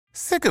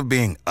Sick of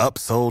being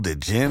upsold at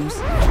gyms?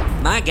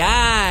 My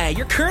guy,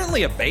 you're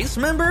currently a base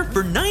member?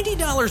 For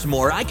 $90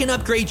 more, I can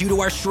upgrade you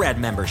to our Shred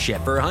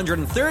membership. For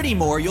 $130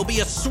 more, you'll be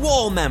a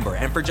Swole member.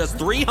 And for just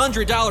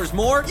 $300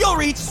 more, you'll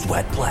reach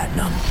Sweat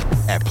Platinum.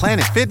 At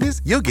Planet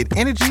Fitness, you'll get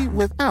energy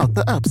without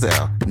the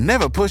upsell.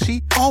 Never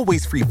pushy,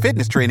 always free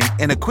fitness training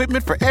and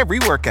equipment for every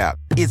workout.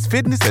 It's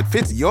fitness that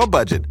fits your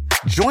budget.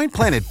 Join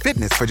Planet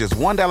Fitness for just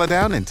 $1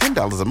 down and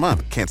 $10 a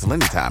month. Cancel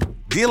anytime.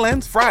 Deal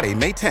ends Friday,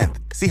 May 10th.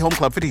 See Home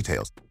Club for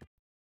details.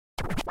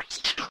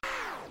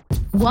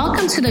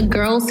 Welcome to the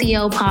Girl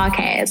CEO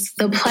podcast,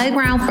 the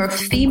playground for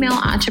female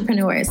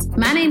entrepreneurs.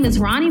 My name is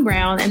Ronnie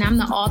Brown, and I'm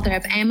the author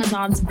of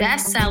Amazon's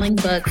best-selling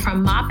book,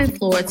 From Mopping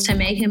Floors to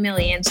Making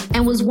Millions,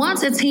 and was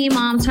once a teen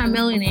mom turned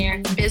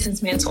millionaire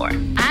business mentor.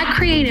 I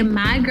created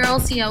my Girl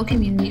CEO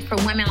community for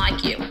women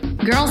like you.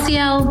 Girl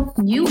CEO,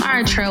 you are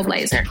a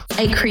trailblazer,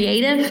 a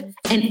creative,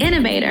 an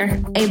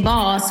innovator, a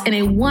boss, and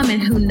a woman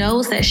who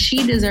knows that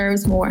she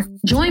deserves more.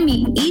 Join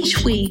me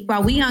each week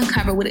while we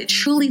uncover what it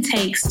truly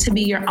takes to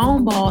be your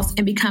own boss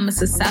and become a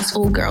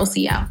successful Girl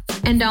CEO.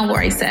 And don't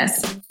worry,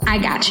 sis, I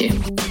got you.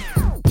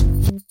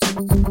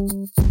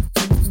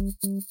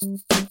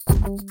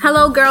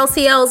 Hello, Girl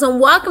CEOs, and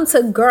welcome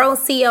to Girl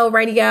CEO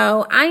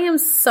Radio. I am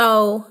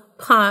so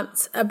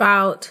pumped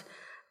about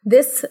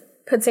this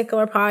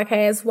particular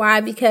podcast.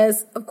 Why?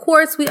 Because of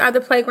course we are the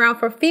playground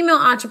for female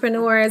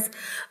entrepreneurs,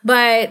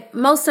 but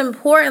most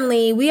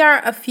importantly, we are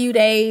a few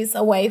days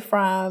away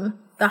from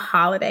the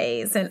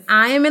holidays, and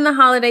I am in the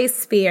holiday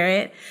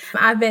spirit.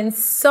 I've been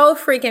so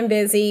freaking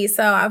busy,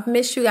 so I've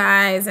missed you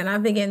guys, and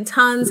I've been getting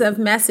tons of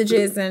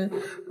messages and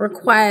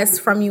requests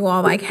from you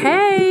all like,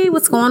 hey,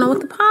 what's going on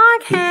with the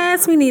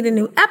podcast? We need a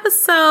new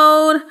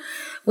episode.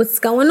 What's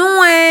going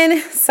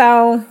on?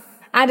 So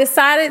I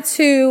decided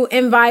to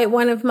invite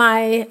one of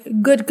my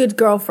good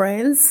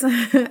girlfriends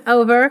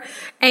over.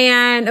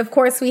 And of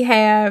course, we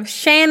have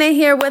Shannon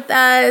here with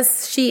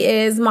us. She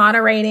is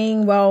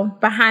moderating,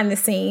 behind the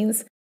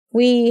scenes.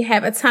 We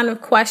have a ton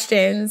of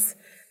questions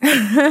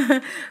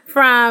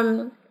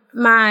from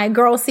my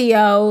Girl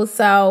CEO.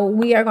 So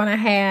we are going to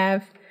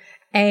have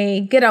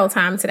a good old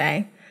time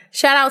today.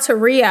 Shout out to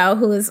Rio,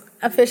 who is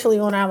officially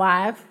on our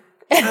live.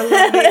 I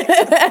love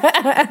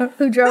it.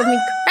 Who drove me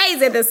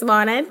crazy this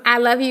morning. I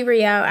love you,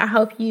 Rio. I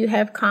hope you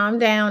have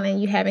calmed down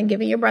and you haven't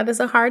given your brothers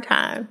a hard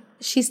time.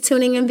 She's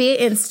tuning in via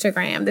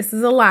Instagram. This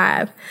is a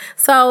live.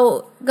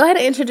 So go ahead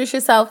and introduce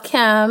yourself,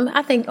 Kim.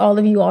 I think all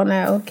of you all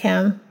know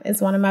Kim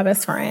is one of my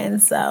best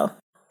friends. So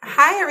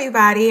hi,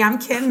 everybody. I'm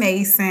Kim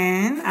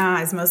Mason.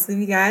 As most of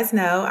you guys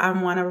know,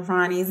 I'm one of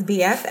Ronnie's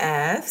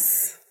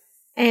BFFs.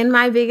 And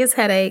my biggest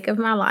headache of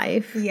my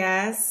life.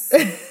 Yes,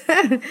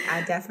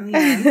 I definitely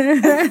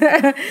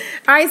am.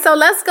 All right, so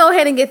let's go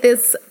ahead and get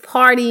this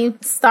party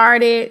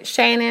started.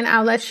 Shannon,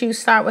 I'll let you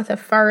start with the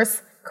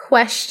first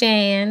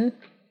question.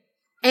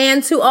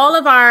 And to all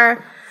of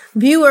our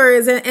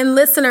viewers and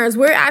listeners,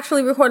 we're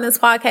actually recording this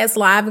podcast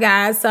live,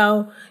 guys.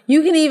 So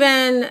you can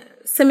even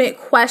submit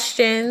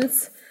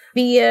questions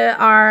via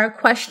our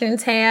question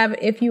tab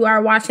if you are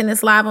watching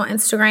this live on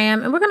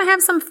Instagram. And we're going to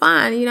have some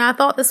fun. You know, I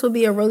thought this would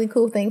be a really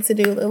cool thing to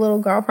do, a little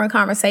girlfriend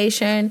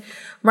conversation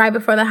right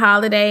before the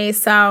holidays.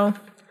 So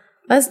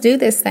let's do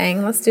this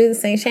thing.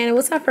 Shannon,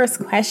 what's our first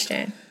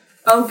question?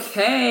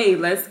 Okay,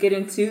 let's get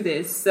into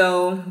this.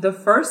 So the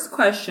first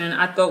question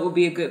I thought would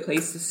be a good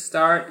place to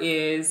start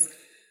is,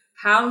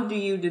 how do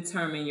you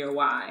determine your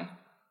why?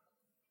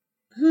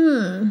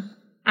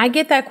 I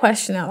get that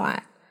question a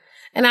lot.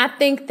 And I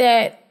think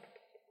that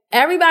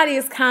everybody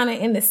is kind of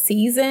in the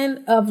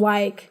season of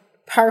like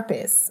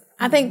purpose.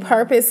 I think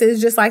purpose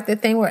is just like the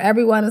thing where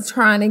everyone is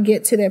trying to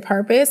get to their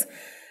purpose.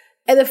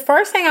 And the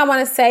first thing I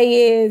want to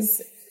say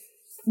is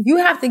you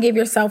have to give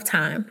yourself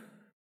time.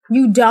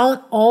 You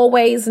don't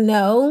always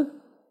know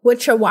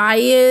what your why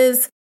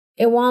is.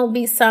 It won't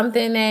be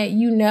something that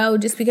you know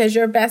just because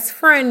your best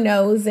friend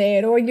knows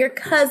it or your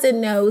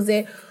cousin knows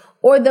it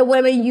or the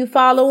women you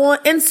follow on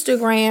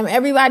Instagram.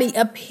 Everybody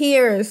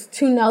appears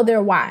to know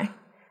their why.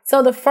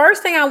 So the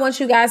first thing I want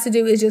you guys to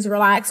do is just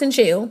relax and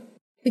chill,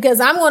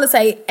 because I'm going to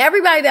say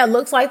everybody that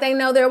looks like they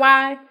know their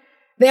why,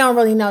 they don't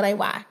really know their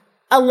why.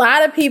 A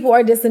lot of people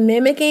are just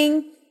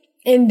mimicking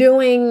and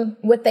doing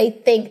what they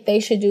think they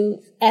should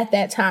do at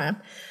that time.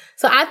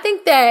 So I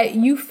think that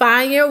you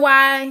find your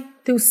why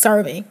through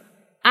serving.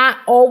 I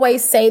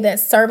always say that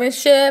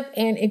servantship,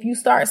 and if you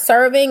start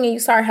serving and you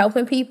start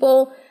helping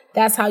people,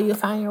 that's how you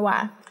find your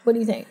why. What do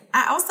you think?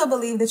 I also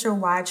believe that your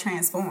why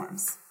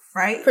transforms,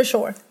 right? For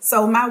sure.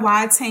 So my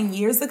why 10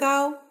 years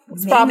ago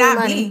It's probably not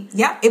money.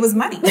 Yep, it was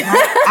money.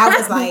 Right? I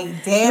was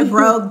like dead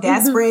broke,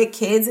 desperate,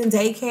 kids in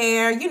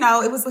daycare. You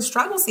know, it was a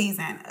struggle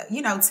season,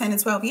 10 to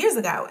 12 years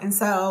ago. And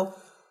so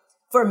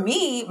for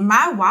me,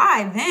 my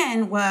why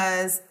then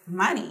was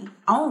money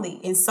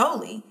only and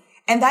solely.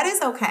 And that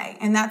is okay.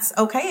 And that's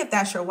okay if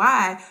that's your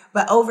why.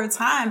 But over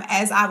time,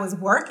 as I was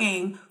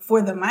working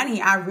for the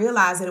money, I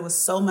realized that it was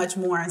so much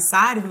more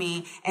inside of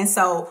me. And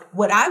so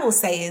what I will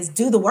say is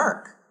do the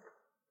work.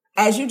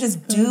 As you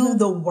just do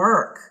the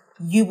work,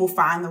 you will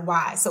find the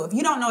why. So if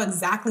you don't know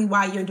exactly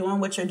why you're doing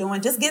what you're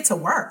doing, just get to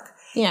work.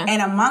 Yeah.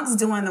 And amongst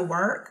doing the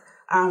work,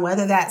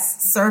 whether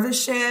that's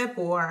serviceship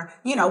or,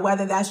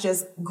 whether that's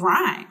just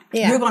grind,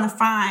 you're going to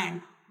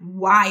find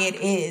why it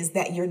is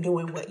that you're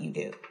doing what you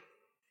do.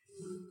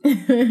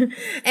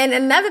 And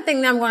another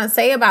thing that I'm going to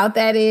say about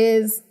that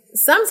is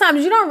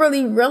sometimes you don't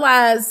really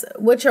realize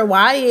what your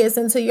why is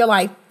until you're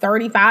like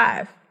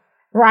 35,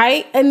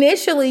 right?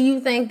 Initially, you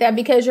think that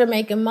because you're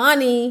making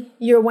money,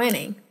 you're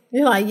winning.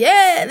 You're like,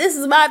 yeah, this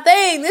is my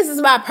thing. This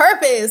is my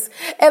purpose.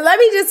 And let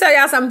me just tell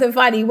y'all something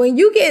funny. When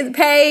you get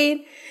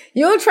paid,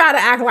 you'll try to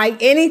act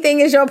like anything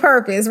is your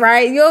purpose,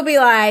 right? You'll be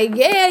like,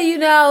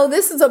 yeah,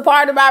 this is a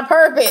part of my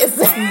purpose.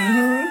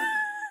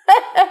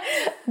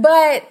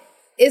 But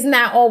it's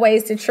not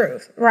always the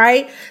truth,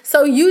 right?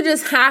 So you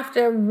just have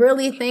to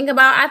really think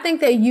about, I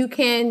think that you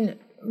can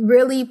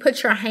really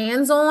put your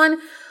hands on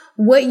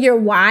what your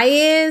why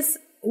is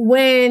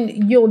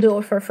when you'll do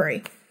it for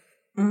free.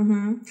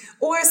 Mm-hmm.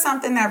 Or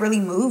something that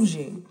really moves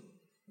you,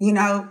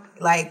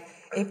 like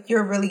if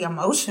you're really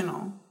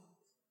emotional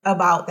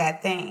about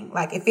that thing,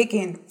 like if it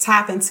can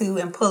tap into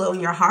and pull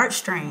on your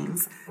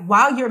heartstrings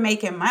while you're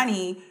making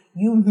money,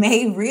 you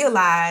may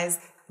realize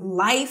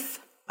life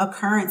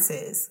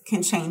occurrences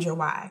can change your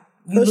why.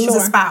 You lose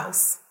a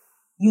spouse,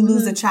 you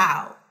lose a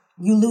child,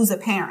 you lose a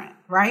parent,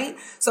 right?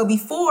 So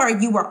before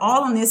you were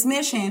all on this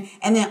mission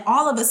and then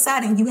all of a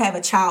sudden you have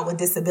a child with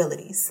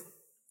disabilities.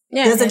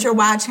 Yeah. Doesn't your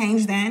why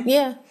change then?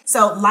 Yeah.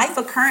 So life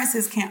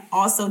occurrences can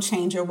also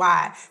change your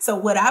why. So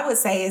what I would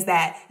say is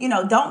that,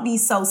 don't be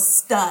so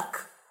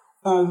stuck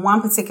on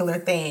one particular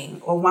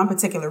thing or one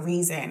particular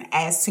reason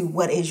as to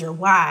what is your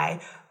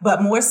why,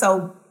 but more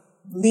so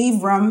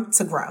leave room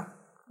to grow.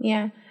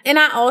 Yeah. And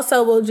I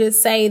also will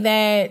just say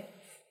that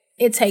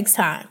it takes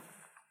time.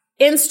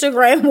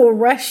 Instagram will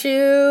rush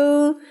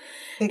you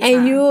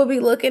and you will be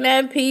looking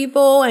at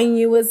people and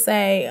you would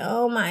say,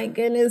 oh my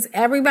goodness,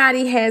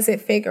 everybody has it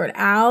figured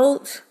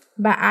out,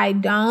 but I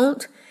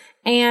don't.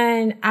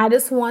 And I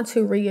just want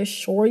to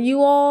reassure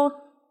you all,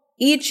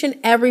 each and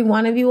every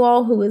one of you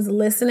all who is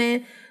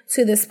listening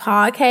to this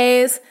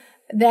podcast,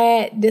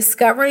 that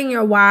discovering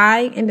your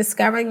why and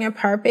discovering your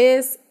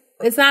purpose,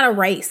 it's not a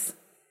race.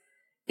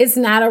 It's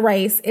not a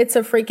race. It's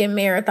a freaking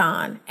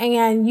marathon.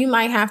 And you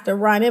might have to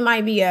run. It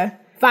might be a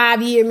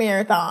 5-year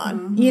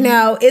marathon.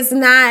 Mm-hmm. It's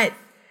not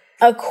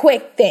a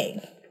quick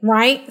thing,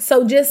 right?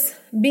 So just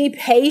be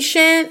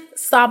patient.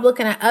 Stop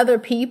looking at other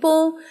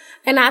people.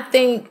 And I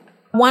think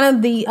one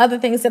of the other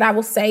things that I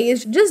will say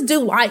is just do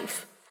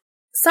life.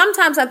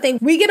 Sometimes I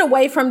think we get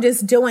away from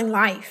just doing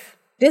life,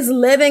 just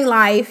living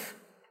life,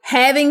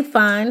 having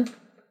fun,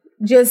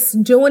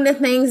 just doing the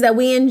things that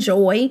we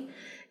enjoy,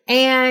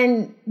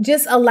 and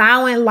just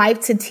allowing life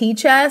to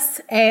teach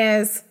us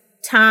as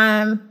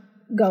time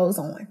goes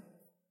on.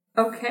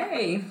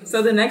 Okay,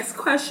 so the next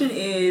question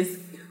is,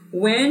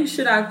 when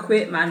should I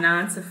quit my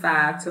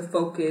 9-to-5 to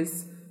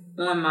focus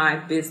on my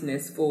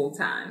business full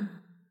time?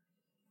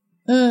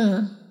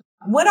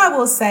 What I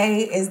will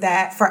say is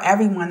that for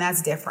everyone,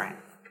 that's different,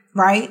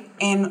 right?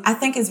 And I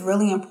think it's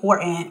really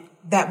important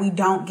that we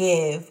don't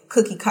give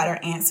cookie cutter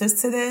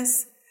answers to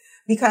this,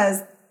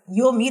 because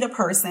you'll meet a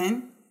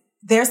person,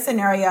 their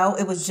scenario,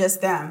 it was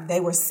just them. They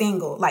were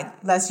single. Like,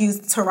 let's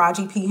use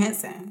Taraji P.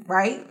 Henson,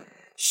 right?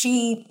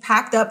 She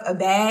packed up a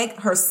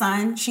bag, her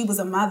son, she was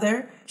a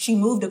mother. She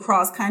moved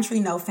across country,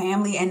 no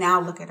family, and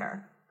now look at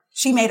her.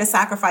 She made a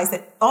sacrifice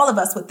that all of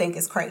us would think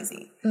is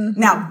crazy. Mm-hmm.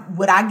 Now,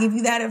 would I give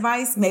you that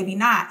advice? Maybe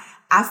not.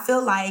 I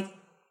feel like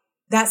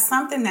that's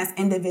something that's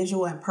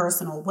individual and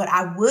personal. What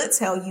I would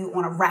tell you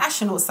on a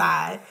rational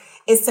side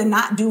is to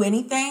not do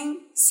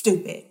anything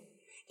stupid.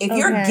 If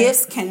your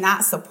gifts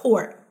cannot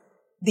support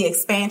the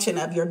expansion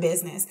of your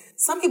business,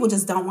 some people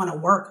just don't want to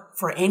work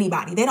for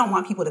anybody. They don't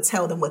want people to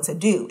tell them what to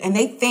do. And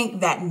they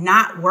think that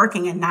not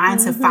working a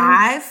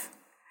 9-to-5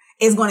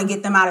 is going to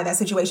get them out of that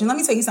situation. Let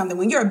me tell you something.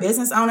 When you're a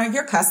business owner,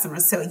 your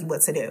customers tell you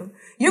what to do.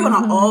 You're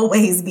going to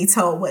always be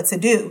told what to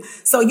do.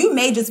 So you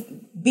may just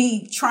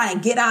be trying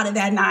to get out of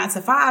that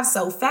 9-to-5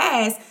 so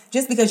fast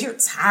just because you're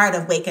tired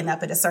of waking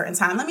up at a certain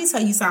time. Let me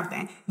tell you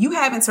something. You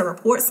having to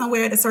report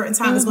somewhere at a certain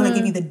time is going to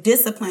give you the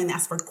discipline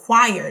that's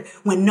required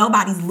when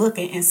nobody's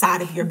looking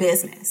inside of your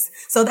business.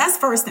 So that's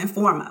first and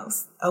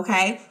foremost.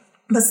 Okay.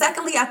 But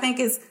secondly, I think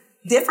it's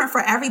different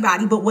for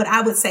everybody. But what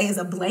I would say is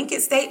a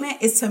blanket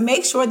statement is to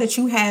make sure that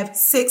you have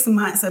 6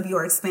 months of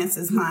your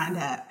expenses lined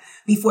up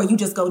before you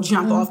just go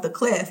jump off the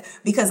cliff.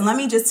 Because let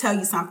me just tell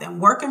you something,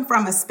 working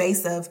from a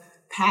space of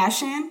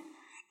passion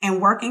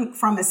and working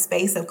from a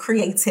space of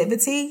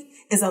creativity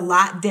is a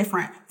lot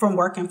different from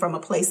working from a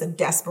place of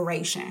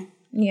desperation.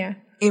 Yeah.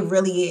 It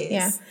really is.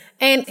 Yeah.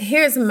 And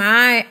here's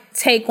my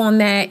take on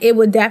that. It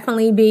would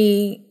definitely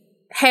be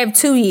have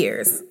 2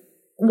 years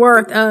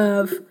worth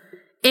of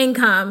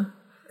income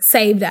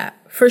saved up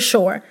for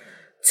sure.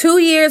 2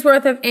 years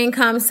worth of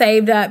income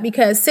saved up,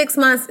 because 6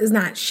 months is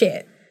not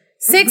shit.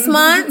 6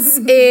 months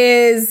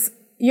is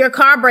your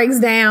car breaks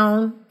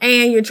down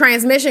and your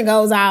transmission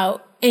goes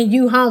out and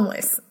you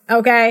homeless.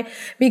 Okay.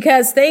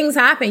 Because things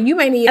happen. You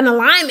may need an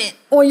alignment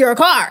on your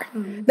car.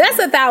 That's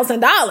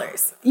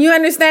 $1,000. You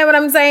understand what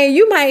I'm saying?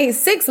 You might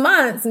 6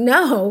 months.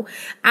 No,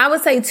 I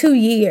would say 2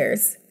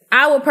 years.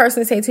 I would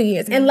personally say 2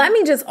 years. And let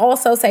me just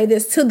also say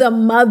this to the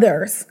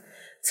mothers,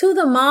 to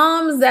the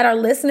moms that are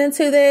listening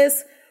to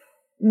this.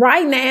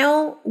 Right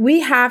now, we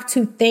have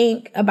to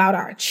think about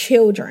our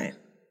children.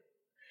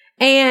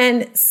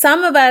 And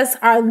some of us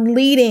are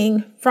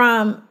leading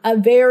from a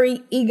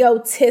very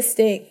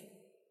egotistic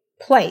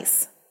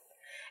place.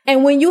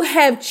 And when you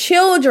have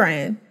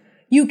children,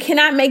 you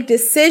cannot make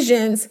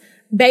decisions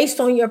based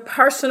on your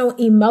personal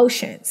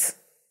emotions.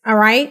 All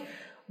right.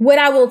 What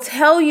I will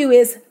tell you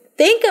is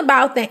think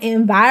about the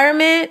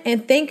environment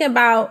and think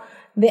about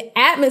the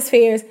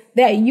atmospheres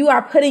that you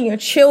are putting your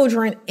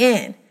children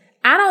in.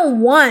 I don't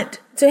want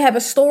to have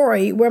a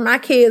story where my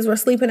kids were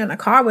sleeping in a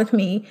car with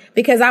me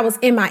because I was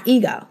in my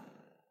ego,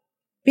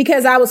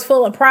 because I was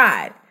full of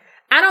pride.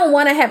 I don't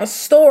want to have a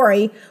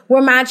story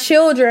where my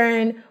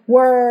children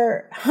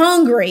were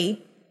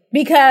hungry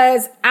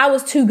because I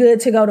was too good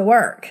to go to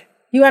work.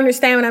 You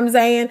understand what I'm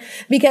saying?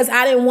 Because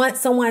I didn't want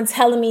someone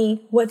telling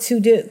me what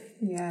to do.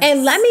 Yes.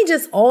 And let me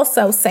just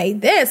also say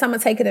this. I'm going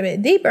to take it a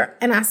bit deeper.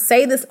 And I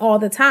say this all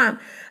the time.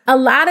 A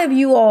lot of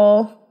you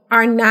all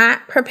are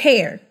not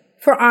prepared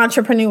for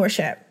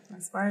entrepreneurship.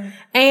 That's right.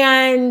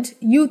 And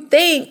you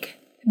think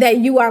that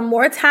you are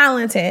more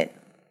talented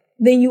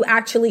than you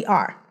actually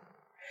are.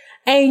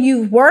 And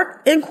you've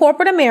worked in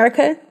corporate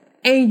America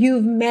and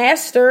you've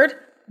mastered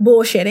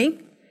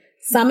bullshitting.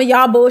 Some of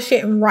y'all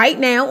bullshitting right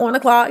now on the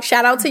clock.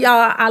 Shout out to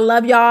y'all. I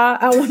love y'all.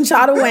 I want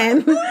y'all to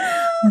win.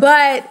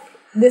 But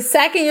the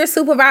second your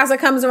supervisor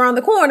comes around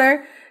the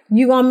corner,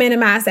 you're going to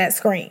minimize that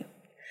screen.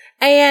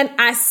 And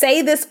I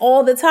say this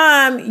all the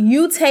time.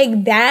 You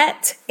take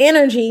that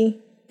energy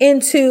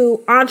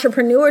into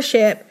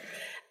entrepreneurship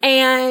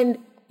and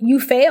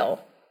you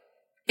fail.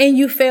 And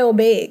you fail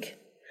big.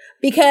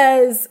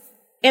 Because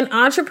in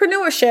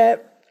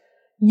entrepreneurship,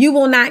 you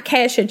will not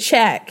cash a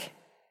check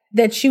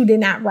that you did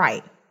not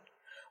write,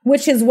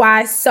 which is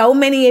why so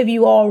many of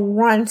you all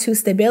run to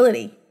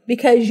stability,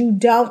 because you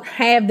don't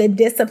have the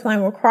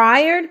discipline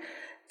required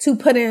to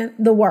put in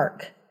the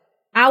work.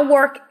 I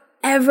work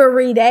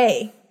every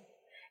day.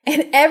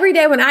 And every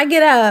day when I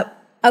get up,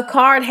 a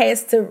card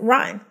has to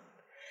run.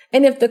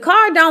 And if the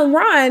card don't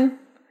run,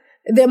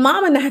 then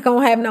mama not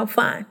going to have no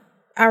fun.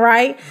 All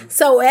right.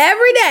 So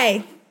every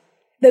day,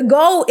 the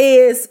goal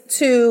is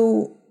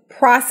to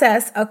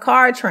process a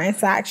card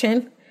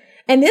transaction.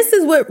 And this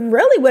is what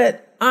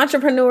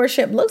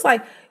entrepreneurship looks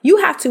like. You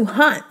have to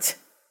hunt.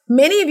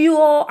 Many of you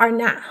all are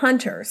not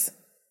hunters.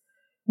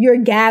 You're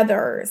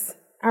gatherers.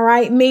 All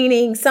right.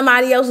 Meaning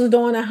somebody else is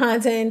doing the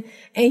hunting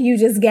and you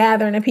just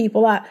gathering the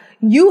people up.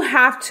 You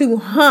have to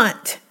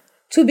hunt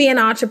to be an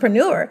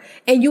entrepreneur,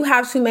 and you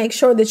have to make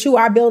sure that you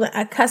are building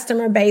a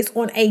customer base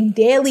on a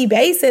daily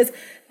basis.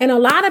 And a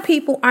lot of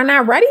people are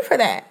not ready for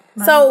that.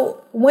 Right.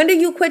 So when do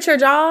you quit your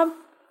job?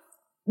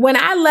 When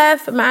I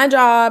left my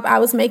job, I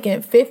was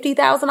making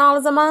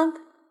 $50,000 a month.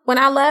 When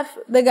I left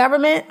the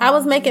government, I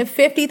was making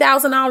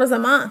 $50,000 a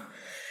month.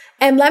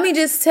 And let me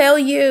just tell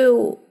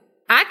you,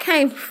 I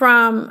came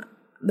from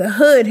the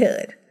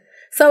hood.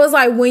 So it's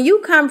like when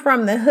you come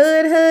from the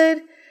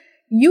hood,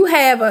 you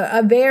have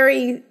a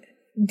very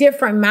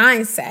different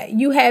mindset.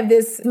 You have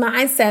this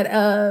mindset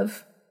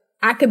of,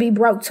 I could be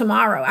broke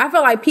tomorrow. I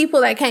feel like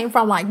people that came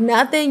from like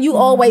nothing, you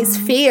always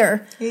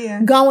fear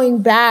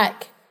going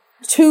back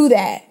to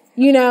that.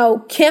 You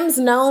know, Kim's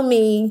known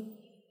me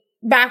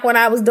back when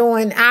I was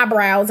doing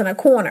eyebrows in a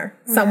corner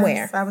somewhere.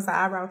 Yes, I was an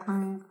eyebrow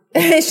client.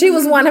 She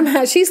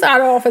was she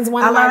started off as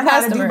one of my customers. I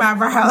learned how to do my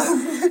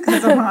brows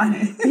because of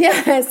Ronnie.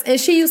 Yes, and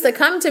she used to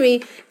come to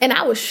me and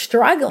I was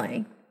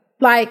struggling.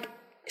 Like,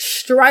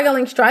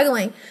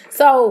 struggling.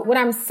 So what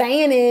I'm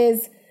saying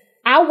is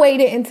I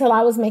waited until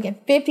I was making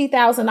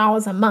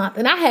 $50,000 a month,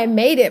 and I had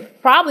made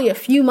it probably a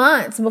few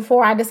months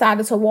before I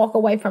decided to walk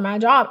away from my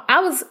job.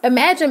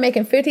 Imagine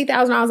making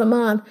 $50,000 a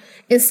month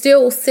and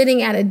still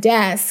sitting at a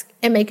desk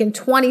and making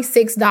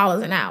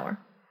 $26 an hour.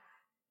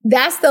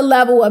 That's the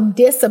level of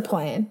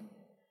discipline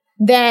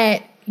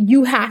that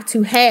you have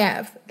to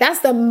have. That's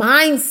the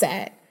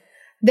mindset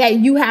that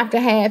you have to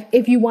have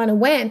if you want to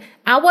win.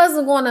 I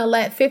wasn't going to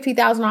let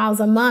 $50,000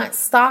 a month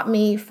stop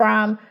me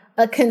from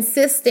a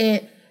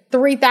consistent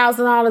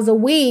 $3,000 a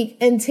week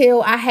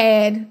until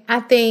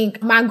I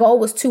think my goal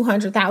was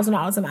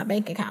 $200,000 in my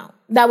bank account.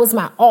 That was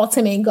my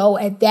ultimate goal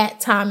at that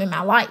time in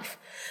my life.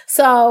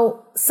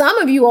 So some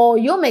of you all,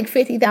 you'll make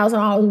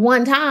 $50,000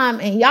 one time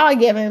and y'all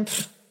giving,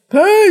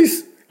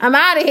 peace, I'm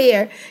out of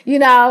here, you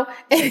know?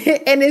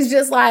 And it's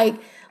just like,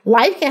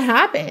 life can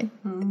happen.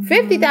 Mm-hmm.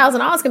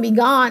 $50,000 can be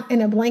gone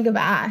in a blink of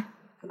an eye.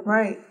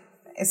 Right.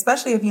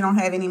 Especially if you don't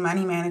have any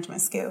money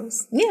management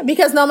skills. Yeah,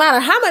 because no matter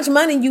how much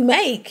money you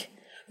make,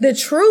 the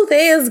truth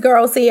is,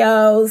 girl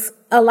CEOs,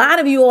 a lot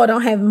of you all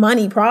don't have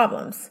money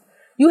problems.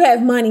 You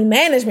have money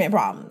management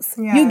problems.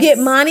 Yes. You get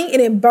money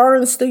and it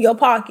burns through your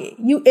pocket.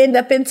 You end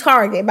up in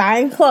Target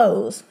buying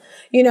clothes.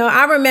 You know,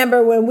 I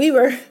remember when we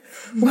were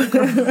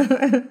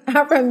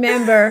I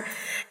remember,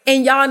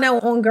 and y'all know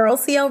on Girl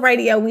CO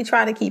Radio, we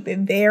try to keep it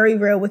very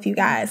real with you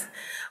guys.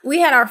 We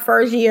had our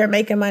first year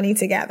making money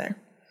together.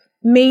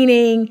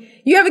 Meaning,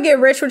 you ever get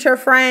rich with your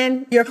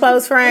friend, your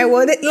close friend?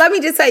 Well, let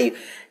me just tell you,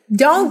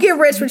 don't get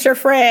rich with your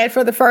friend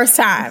for the first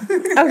time,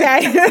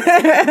 okay?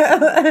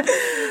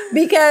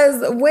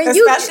 Because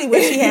especially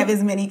when she have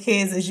as many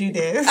kids as you do.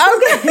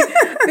 Okay,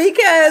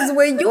 because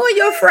when you and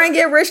your friend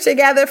get rich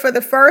together for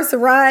the first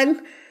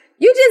run,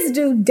 you just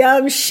do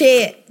dumb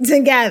shit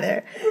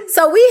together.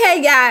 So we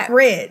had got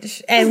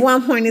rich at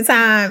one point in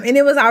time, and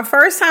it was our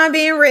first time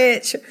being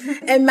rich.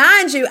 And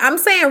mind you, I'm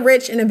saying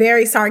rich in a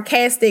very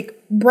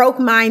sarcastic,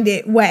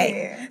 broke-minded way.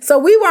 Yeah. So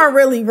we weren't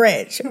really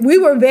rich. We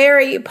were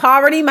very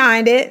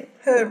poverty-minded.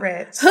 Hood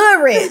rich.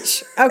 Hood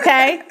rich,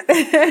 okay?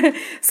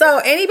 So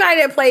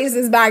anybody that plays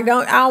this back, I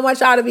don't want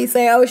y'all to be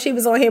saying, oh, she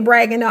was on here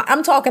bragging. No,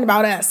 I'm talking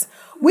about us.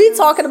 We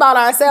talking about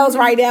ourselves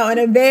right now in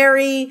a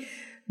very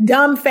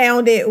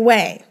dumbfounded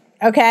way.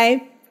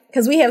 Okay?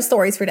 Because we have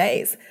stories for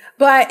days.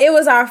 But it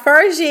was our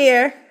first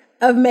year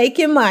of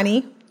making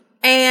money.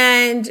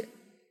 And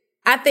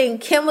I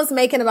think Kim was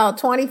making about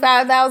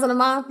 $25,000 a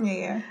month.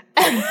 Yeah.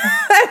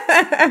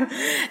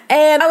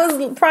 And I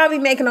was probably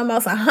making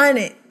almost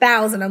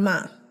 $100,000 a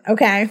month.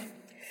 Okay?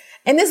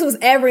 And this was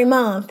every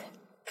month.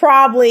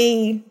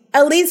 Probably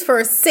at least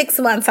for 6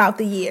 months out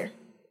the year.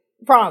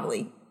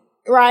 Probably.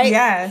 Right?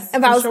 Yes,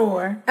 for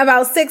sure.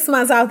 About 6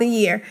 months out the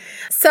year.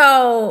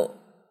 So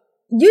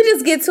you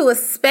just get to a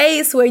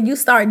space where you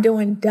start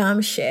doing dumb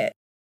shit.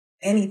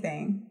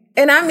 Anything.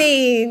 And I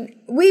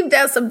mean, we've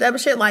done some dumb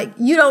shit like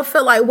you don't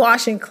feel like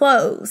washing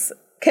clothes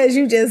because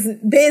you just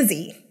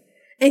busy.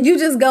 And you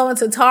just go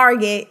into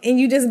Target and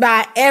you just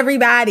buy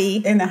everybody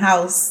in the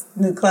house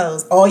new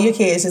clothes. All your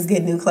kids just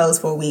get new clothes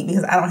for a week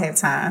because I don't have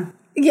time.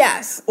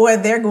 Yes. Or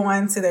they're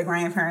going to their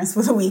grandparents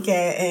for the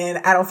weekend and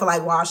I don't feel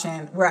like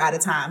washing. We're out of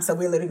time. So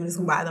we're literally just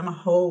going to buy them a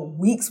whole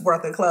week's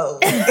worth of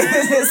clothes and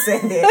just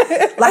send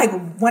it. Like,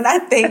 when I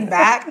think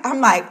back, I'm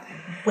like,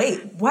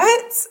 wait,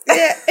 what?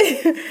 Yeah.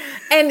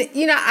 And,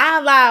 you know, I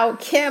allow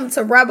Kim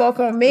to rub off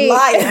on me.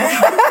 Liar.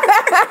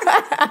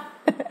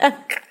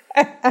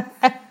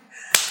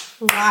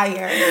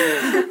 Liar.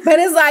 But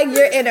it's like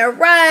you're in a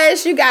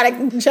rush. You got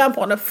to jump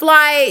on a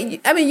flight.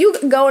 I mean, you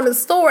can go in the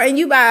store and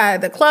you buy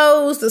the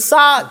clothes, the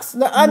socks,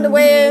 the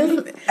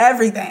underwear.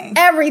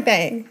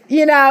 Everything.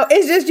 You know,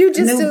 it's just, you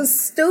just do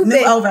stupid.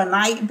 New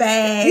overnight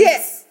bags.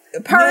 Yes.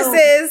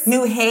 Purses.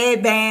 New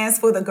headbands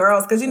for the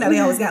girls because, you know, they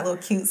always got little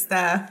cute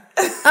stuff.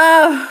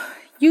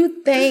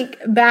 You think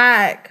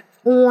back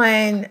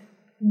on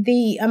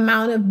the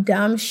amount of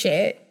dumb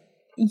shit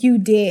you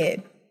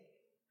did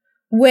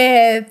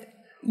with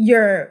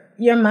your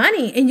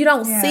money and you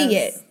don't see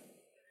it.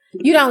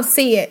 You don't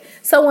see it.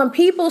 So when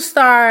people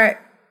start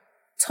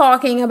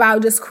talking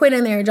about just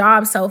quitting their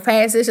job so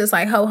fast, it's just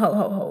like,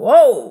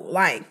 whoa,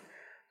 like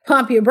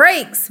pump your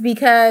brakes,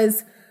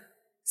 because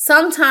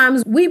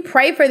sometimes we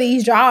pray for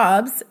these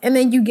jobs and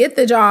then you get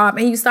the job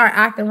and you start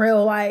acting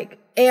real like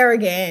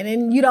arrogant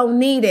and you don't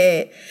need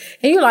it.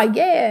 And you're like,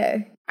 yeah.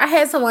 I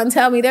had someone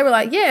tell me, they were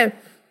like, yeah,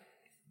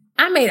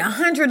 I made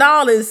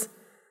 $100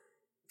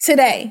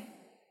 today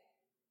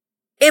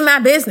in my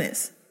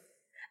business.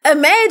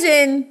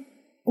 Imagine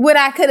what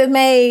I could have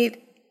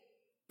made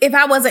if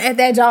I wasn't at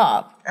that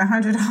job.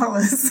 $100.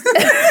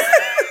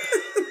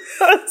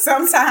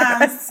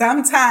 Sometimes,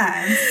 I'm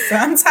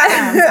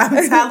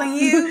telling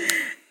you,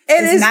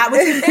 it's not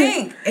what you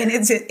think. And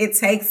it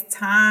takes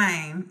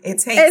time. It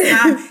takes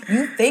time.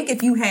 You think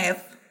if you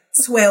have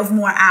 12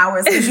 more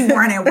hours because you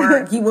weren't at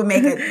work, you would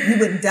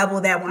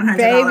double that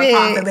 $100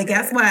 profit. But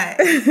guess what?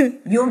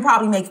 You would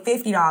probably make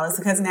 $50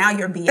 because now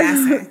you're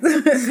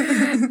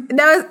BSing.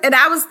 No, and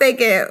I was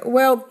thinking,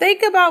 well,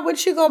 think about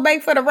what you're gonna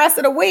make for the rest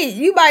of the week.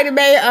 You might have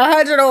made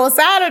 $100 on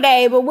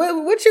Saturday, but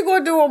what you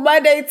gonna do on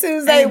Monday,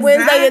 Tuesday,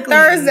 Wednesday, and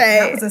Thursday?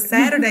 That was a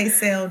Saturday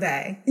sale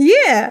day.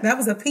 Yeah, that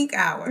was a peak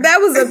hour. That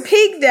was a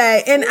peak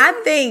day, and I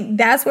think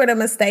that's where the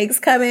mistakes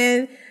come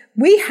in.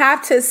 We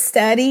have to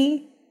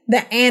study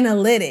the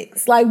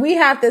analytics. Like, we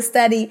have to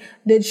study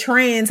the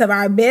trends of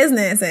our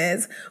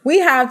businesses. We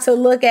have to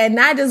look at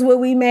not just what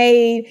we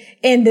made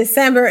in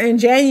December and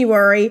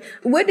January.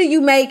 What do you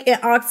make in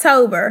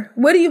October?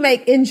 What do you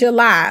make in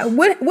July?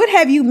 What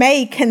have you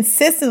made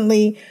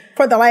consistently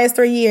for the last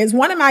 3 years?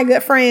 One of my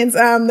good friends,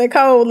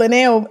 Nicole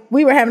Linnell,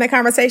 we were having a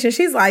conversation.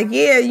 She's like,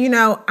 yeah, you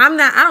know, I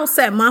don't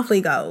set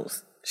monthly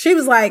goals. She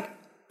was like,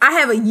 I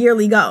have a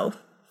yearly goal.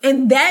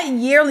 And that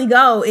yearly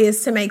goal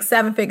is to make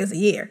 7 figures a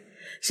year.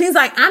 She's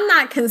like, I'm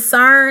not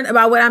concerned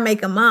about what I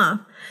make a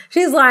month.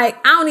 She's like,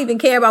 I don't even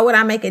care about what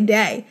I make a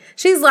day.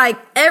 She's like,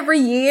 every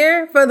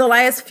year for the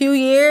last few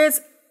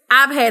years,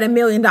 I've had $1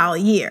 million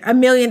year, $1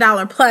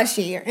 million plus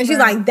year. And she's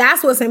like,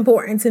 that's what's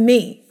important to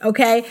me.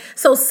 Okay.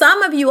 So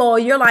some of you all,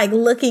 you're like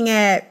looking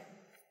at,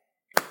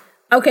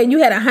 okay, you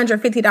had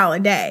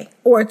 $150 day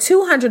or a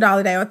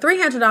 $200 day or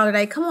 $300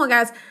 day. Come on,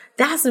 guys.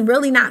 That's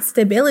really not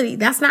stability.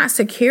 That's not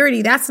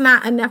security. That's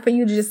not enough for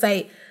you to just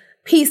say,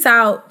 peace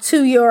out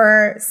to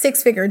your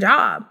 6-figure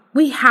job.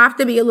 We have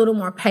to be a little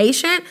more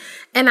patient.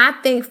 And I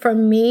think for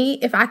me,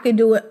 if I could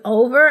do it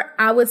over,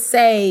 I would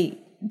say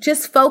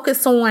just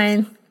focus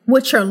on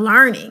what you're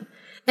learning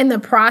in the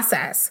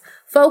process.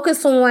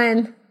 Focus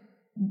on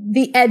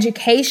the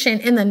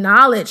education and the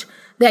knowledge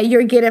that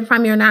you're getting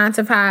from your 9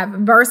 to 5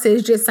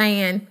 versus just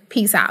saying,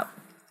 peace out.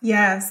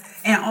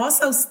 Yes. And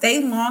also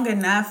stay long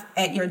enough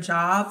at your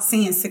job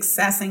seeing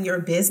success in your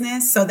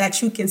business so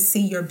that you can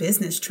see your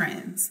business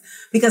trends.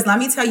 Because let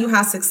me tell you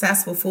how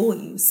success will fool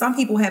you. Some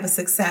people have a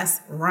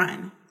success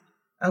run.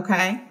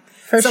 Okay?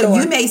 For so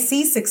sure. you may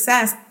see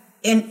success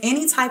in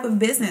any type of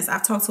business.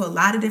 I've talked to a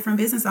lot of different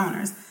business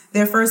owners.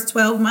 Their first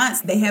 12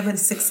 months, they have a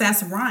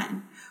success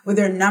run where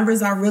their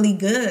numbers are really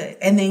good.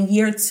 And then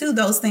year 2,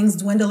 those things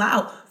dwindle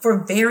out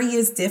for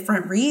various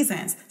different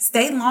reasons.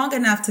 Stay long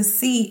enough to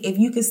see if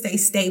you can stay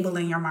stable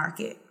in your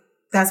market.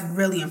 That's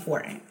really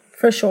important.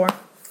 For sure.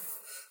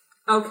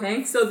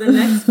 Okay, so the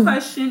next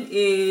question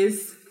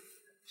is,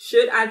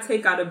 should I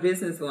take out a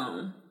business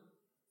loan?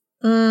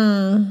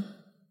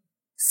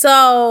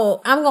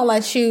 So I'm going to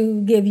let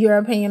you give your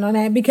opinion on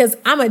that because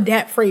I'm a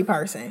debt-free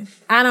person.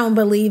 I don't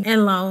believe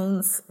in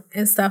loans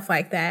and stuff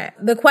like that.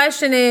 The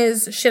question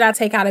is, should I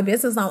take out a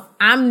business loan?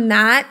 I'm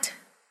not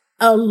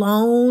a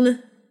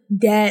loan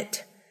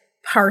debt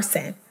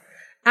person.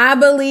 I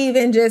believe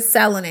in just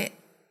selling it.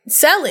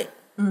 Sell it.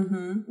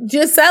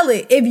 Just sell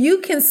it. If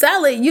you can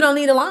sell it, you don't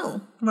need a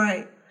loan.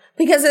 Right.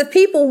 Because if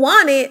people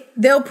want it,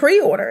 they'll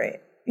pre-order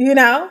it. You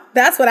know,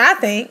 that's what I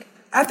think.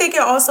 I think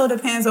it also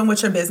depends on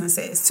what your business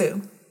is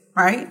too,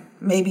 right?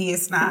 Maybe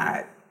it's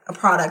not a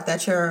product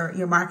that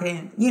you're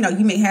marketing. You know,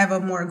 you may have a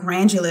more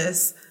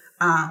grandiose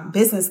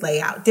business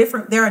layout.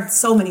 There are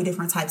so many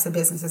different types of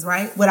businesses,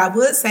 right? What I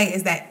would say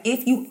is that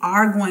if you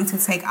are going to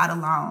take out a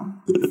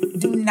loan,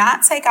 do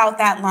not take out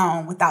that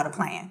loan without a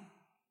plan.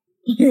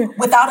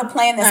 Without a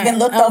plan that's been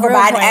looked over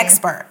by an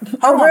expert.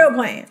 A real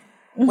plan.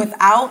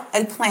 Without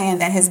a plan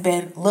that has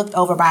been looked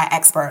over by an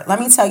expert. Let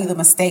me tell you the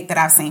mistake that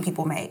I've seen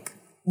people make.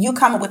 You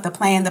come up with the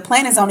plan. The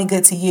plan is only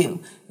good to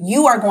you.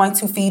 You are going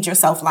to feed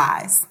yourself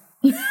lies.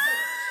 You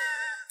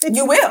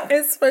will.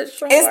 It's for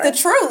sure. It's the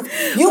truth.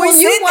 You when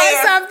will you sit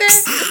want there.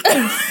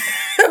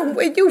 something,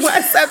 when you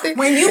want something,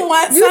 you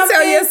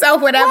tell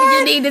yourself whatever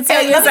you need to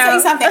tell yourself. Let me tell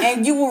you something,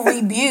 and you will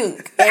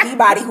rebuke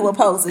anybody who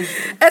opposes you.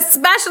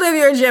 Especially if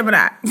you're a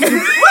Gemini.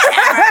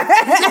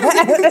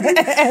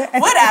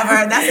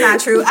 Whatever. That's not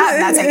true. I'm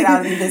not taking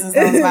out any business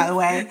loans, by the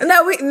way.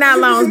 No, not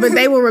loans, but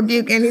they will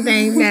rebuke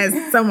anything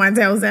that someone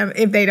tells them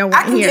if they don't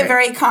want to hear it. I can get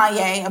very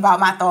Kanye about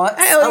my thoughts.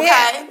 Hell okay,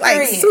 yeah. Like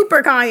period.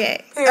 super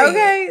Kanye.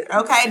 Period.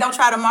 Okay, don't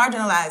try to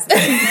marginalize me.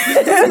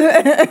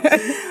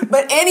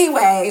 But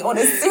anyway, on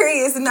a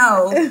serious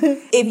note,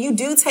 if you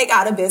do take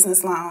out a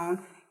business loan,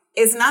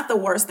 it's not the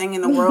worst thing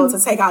in the world to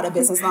take out a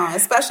business loan,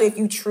 especially if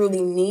you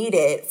truly need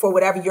it for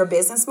whatever your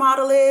business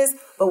model is.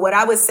 But what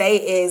I would say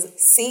is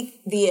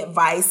seek the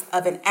advice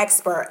of an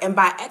expert. And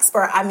by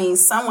expert, I mean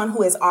someone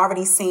who has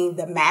already seen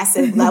the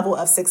massive level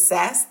of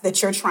success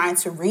that you're trying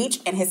to reach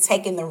and has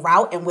taken the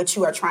route in which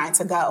you are trying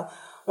to go.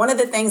 One of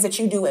the things that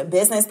you do in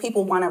business,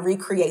 people want to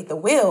recreate the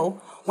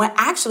wheel when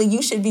actually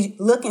you should be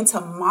looking to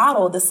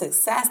model the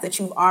success that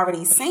you've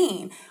already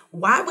seen.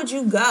 Why would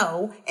you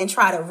go and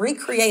try to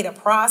recreate a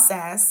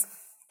process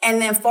and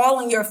then fall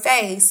on your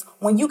face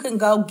when you can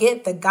go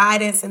get the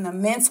guidance and the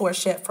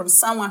mentorship from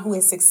someone who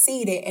has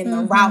succeeded in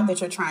the route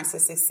that you're trying to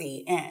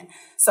succeed in?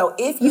 So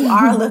if you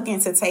are looking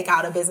to take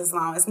out a business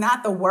loan, it's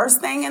not the worst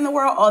thing in the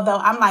world. Although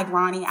I'm like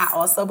Ronnie, I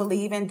also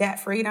believe in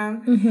debt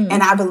freedom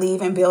and I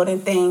believe in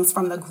building things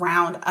from the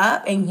ground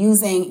up and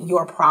using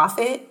your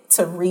profit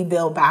to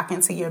rebuild back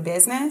into your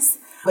business.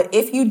 But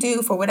if you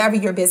do, for whatever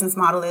your business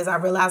model is, I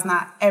realize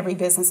not every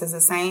business is the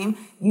same.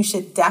 You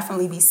should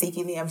definitely be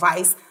seeking the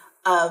advice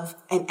of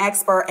an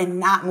expert and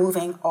not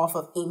moving off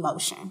of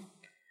emotion.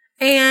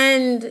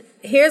 And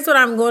here's what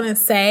I'm going to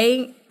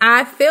say.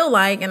 I feel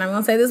like, and I'm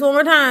going to say this one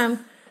more time,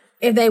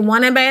 if they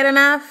want it bad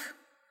enough,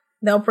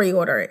 they'll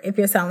pre-order it if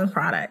you're selling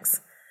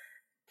products.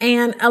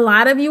 And a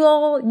lot of you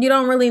all, you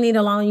don't really need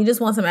a loan. You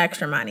just want some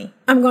extra money.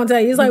 I'm going to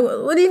tell you. It's like,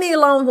 what do you need a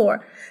loan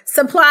for?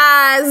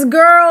 Supplies,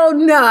 girl,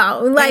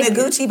 no. Like and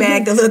a Gucci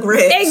bag to look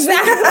rich.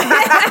 Exactly.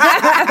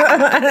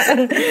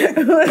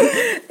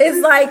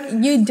 It's like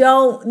you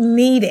don't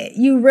need it.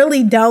 You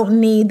really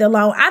don't need the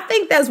loan. I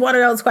think that's one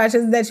of those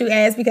questions that you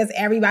ask because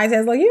everybody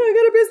says, like, yeah, I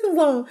got a business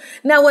loan.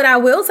 Now, what I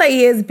will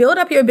say is build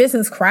up your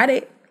business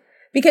credit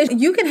because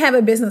you can have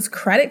a business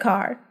credit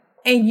card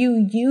and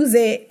you use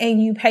it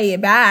and you pay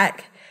it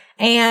back.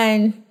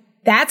 And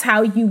that's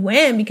how you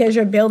win because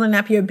you're building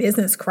up your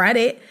business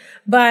credit.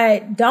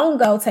 But don't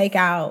go take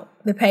out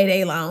the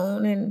payday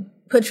loan and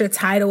put your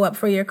title up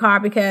for your car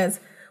because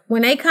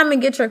when they come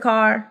and get your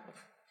car,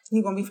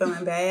 you're going to be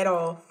feeling bad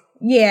off.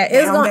 Yeah,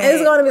 it's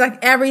going to be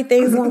like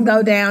everything's going to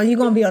go down. You're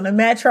going to be on the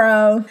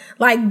metro.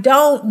 Like,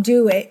 don't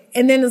do it.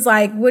 And then it's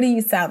like, what are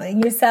you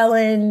selling? You're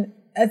selling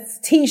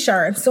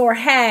T-shirts or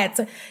hats.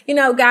 You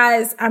know,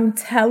 guys, I'm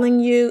telling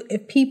you,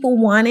 if people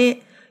want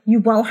it, you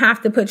won't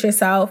have to put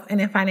yourself in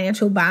a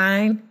financial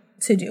bind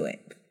to do it.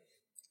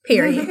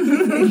 Period.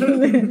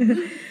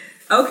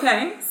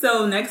 Okay,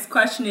 so next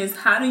question is,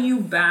 how do you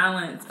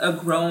balance a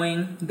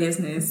growing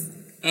business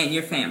and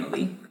your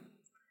family?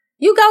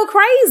 You go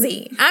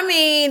crazy. I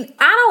mean,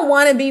 I don't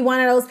want to be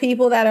one of those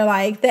people that are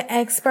like the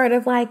expert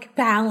of like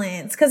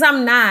balance, because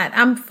I'm not.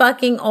 I'm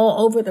fucking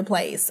all over the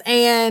place.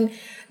 And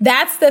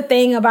that's the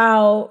thing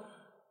about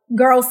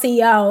Girl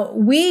CEO.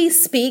 We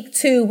speak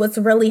to what's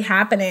really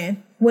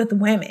happening with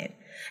women.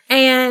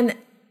 And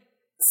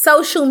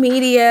social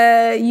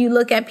media, you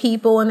look at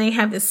people and they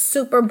have this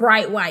super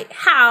bright white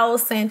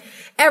house and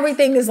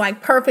everything is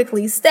like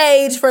perfectly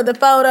staged for the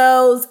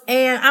photos.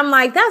 And I'm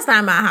like, that's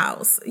not my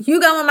house.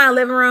 You go in my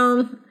living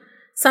room,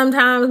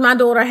 sometimes my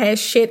daughter has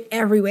shit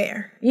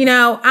everywhere. You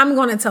know, I'm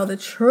going to tell the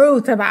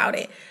truth about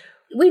it.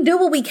 We do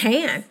what we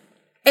can.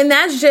 And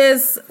that's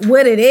just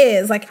what it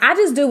is. Like, I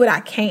just do what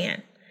I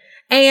can.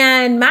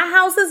 And my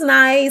house is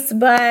nice,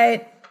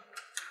 but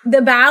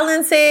the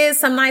balance is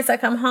some nights I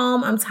come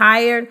home, I'm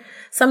tired.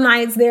 Some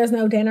nights there's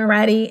no dinner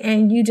ready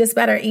and you just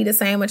better eat a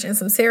sandwich and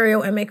some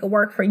cereal and make it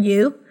work for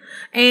you.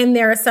 And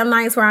there are some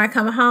nights where I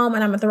come home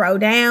and I'm going to throw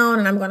down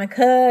and I'm going to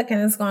cook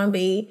and it's going to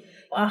be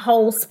a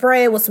whole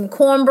spread with some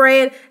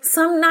cornbread.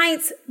 Some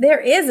nights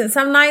there isn't.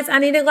 Some nights I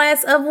need a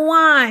glass of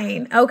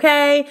wine.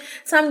 Okay.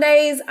 Some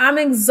days I'm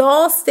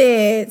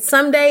exhausted.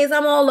 Some days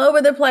I'm all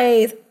over the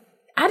place.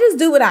 I just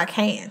do what I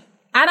can.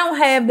 I don't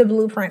have the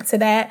blueprint to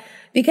that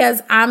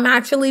because I'm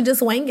actually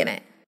just winging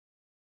it.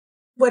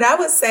 What I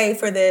would say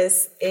for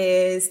this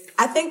is,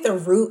 I think the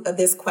root of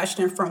this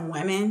question from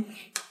women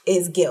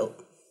is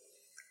guilt.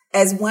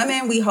 As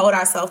women, we hold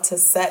ourselves to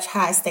such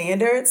high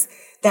standards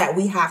that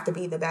we have to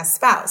be the best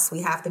spouse.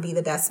 We have to be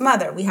the best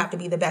mother. We have to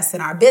be the best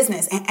in our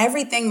business. And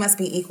everything must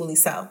be equally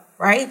so,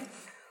 right?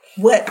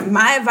 What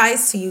my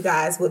advice to you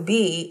guys would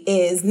be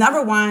is,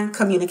 number one,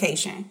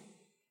 communication.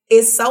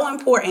 It's so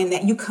important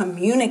that you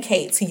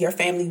communicate to your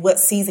family what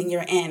season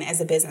you're in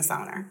as a business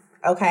owner.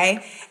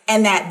 Okay.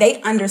 And that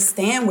they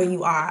understand where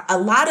you are. A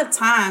lot of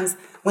times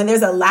when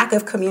there's a lack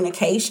of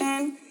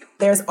communication,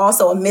 there's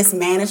also a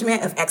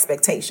mismanagement of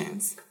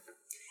expectations.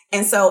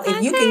 And so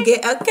if you can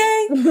get,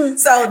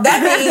 so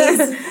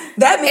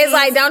that means it's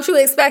like, don't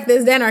you expect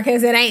this dinner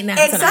because it ain't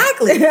nothing.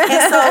 Exactly.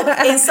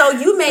 And so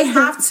you may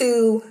have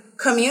to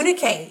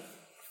communicate.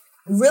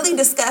 Really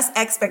discuss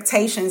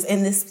expectations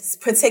in this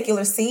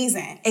particular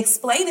season.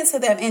 Explain it to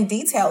them in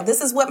detail.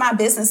 This is what my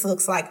business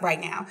looks like right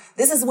now.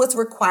 This is what's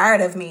required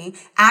of me.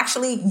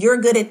 Actually, you're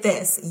good at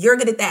this. You're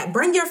good at that.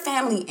 Bring your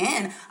family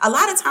in. A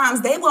lot of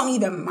times they won't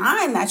even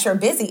mind that you're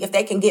busy if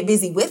they can get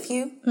busy with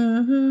you.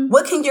 Mm-hmm.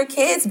 What can your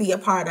kids be a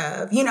part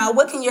of? You know,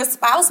 what can your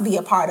spouse be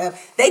a part of?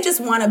 They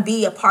just want to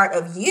be a part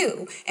of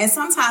you. And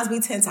sometimes we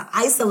tend to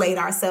isolate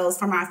ourselves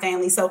from our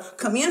family. So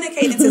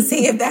communicating to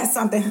see if that's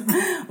something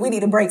we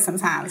need to break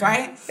sometimes,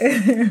 right?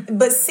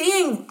 But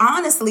seeing,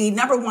 honestly,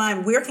 number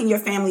one, where can your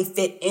family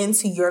fit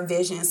into your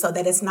vision so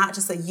that it's not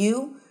just a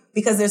you,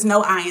 because there's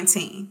no I in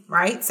team,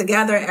 right?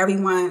 Together,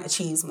 everyone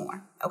achieves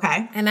more.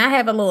 Okay. And I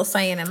have a little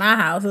saying in my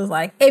house. It's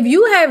like, if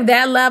you have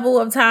that level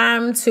of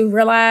time to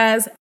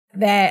realize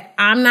that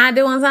I'm not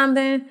doing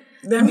something,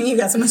 that means you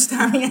got so much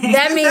time in your hands.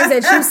 That means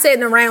that you're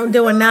sitting around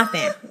doing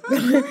nothing.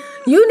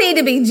 You need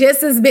to be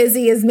just as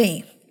busy as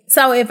me.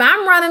 So if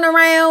I'm running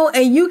around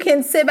and you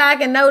can sit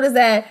back and notice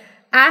that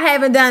I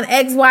haven't done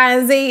X, Y,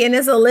 and Z, and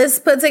it's a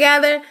list put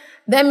together,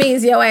 that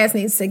means your ass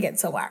needs to get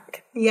to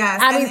work.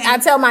 Yes. I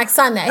tell my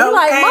son that. He's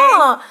like,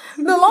 Mom,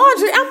 the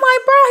laundry. I'm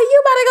like, bro,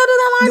 you better go do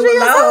the laundry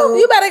yourself.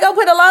 You better go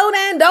put a load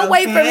in. Don't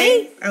wait for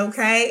me.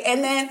 Okay.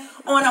 And then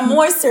on a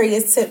more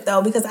serious tip,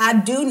 though, because I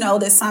do know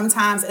that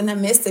sometimes in the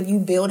midst of you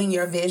building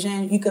your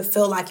vision, you could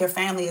feel like your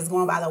family is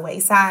going by the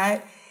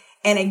wayside.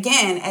 And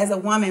again, as a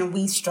woman,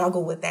 we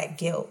struggle with that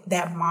guilt,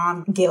 that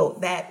mom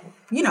guilt, that,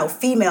 you know,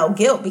 female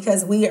guilt,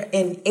 because we are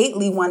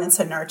innately wanting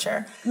to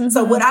nurture. Mm-hmm.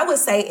 So what I would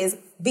say is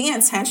be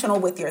intentional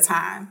with your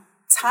time.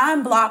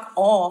 Time block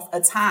off a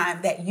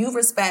time that you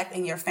respect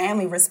and your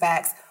family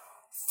respects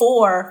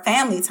for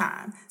family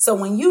time. So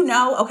when you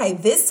know, okay,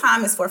 this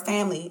time is for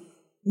family,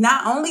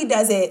 not only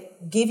does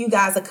it give you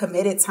guys a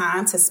committed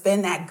time to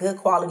spend that good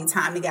quality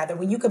time together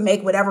where you can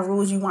make whatever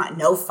rules you want,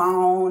 no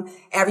phone,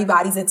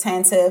 everybody's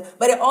attentive,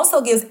 but it also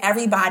gives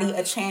everybody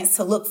a chance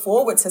to look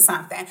forward to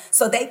something.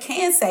 So they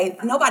can say,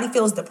 nobody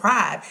feels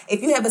deprived.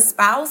 If you have a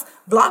spouse,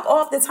 block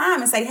off the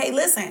time and say, hey,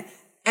 listen,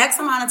 X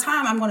amount of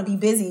time I'm going to be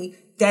busy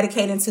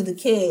dedicating to the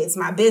kids,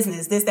 my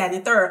business, this, that,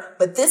 and the third,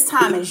 but this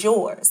time is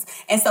yours.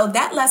 And so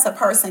that lets a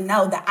person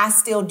know that I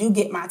still do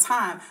get my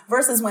time,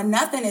 versus when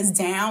nothing is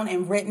down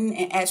and written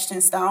and etched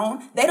in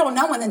stone, they don't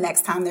know when the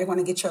next time they're going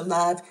to get your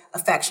love,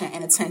 affection,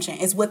 and attention.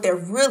 It's what they're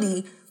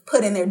really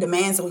putting their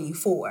demands on you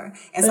for.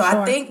 And so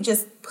I think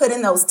just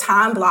putting those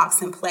time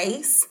blocks in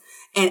place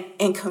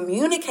and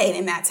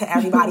communicating that to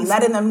everybody,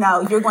 letting them know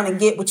you're going to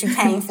get what you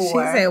came for.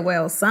 She said,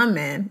 well, some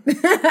men.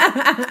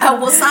 Oh,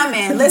 well, some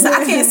men. Listen,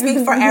 I can't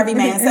speak for every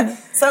man.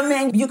 Some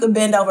men you could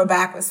bend over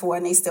backwards for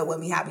and they still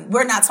wouldn't be happy.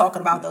 We're not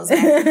talking about those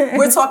men.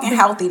 We're talking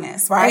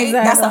healthiness, right?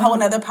 Exactly. That's a whole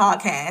nother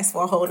podcast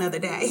for a whole nother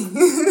day.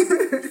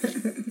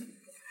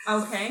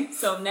 Okay,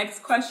 so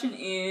next question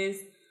is,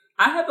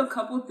 I have a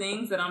couple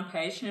things that I'm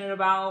passionate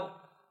about.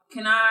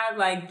 Can I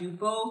like do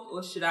both,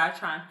 or should I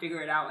try and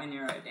figure it out and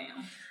narrow it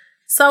down?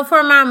 So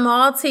for my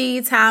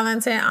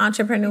multi-talented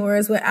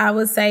entrepreneurs, what I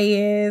would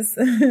say is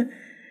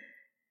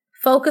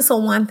focus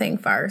on one thing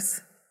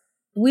first.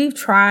 We've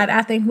tried.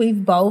 I think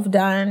we've both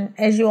done.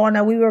 As you all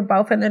know, we were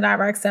both in the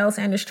direct sales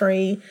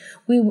industry.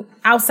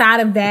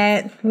 Outside of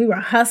that, we were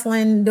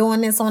hustling,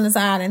 doing this on the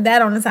side and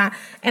that on the side.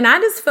 And I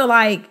just feel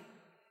like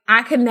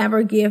I could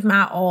never give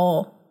my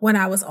all when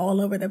I was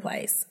all over the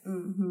place.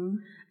 Mm-hmm.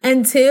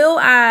 Until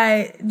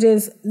I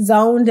just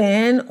zoned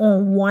in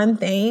on one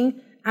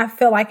thing, I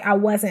feel like I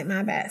wasn't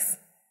my best.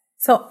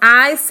 So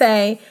I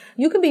say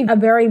you can be a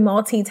very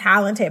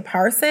multi-talented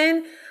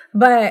person,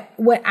 but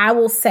what I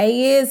will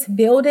say is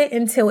build it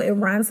until it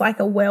runs like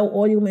a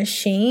well-oiled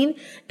machine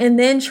and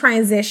then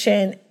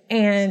transition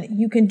and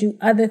you can do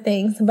other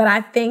things. But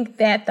I think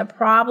that the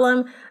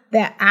problem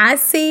that I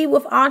see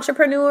with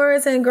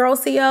entrepreneurs and girl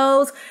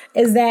CEOs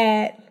is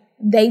that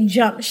they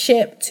jump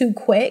ship too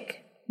quick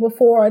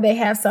before they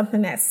have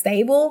something that's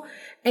stable,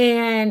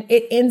 and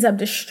it ends up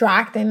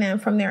distracting them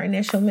from their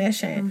initial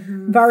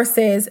mission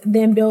versus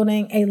them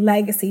building a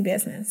legacy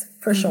business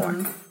for sure.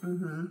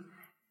 Mm-hmm.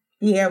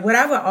 Yeah, what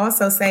I would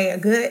also say a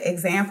good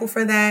example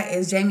for that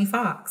is Jamie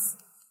Foxx.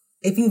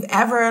 If you've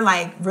ever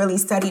like really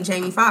studied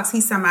Jamie Foxx,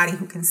 he's somebody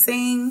who can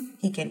sing,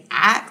 he can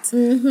act,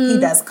 he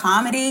does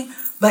comedy,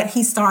 but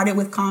he started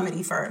with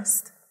comedy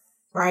first,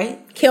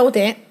 right? Killed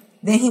it.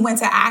 Then he went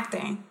to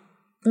acting,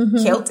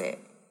 killed it.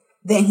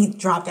 Then he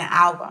dropped an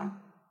album.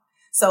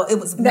 So it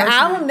was the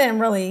album didn't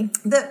really.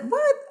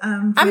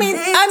 I mean,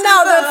 I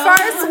know the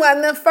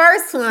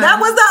first one. That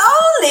was the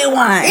only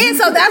one. And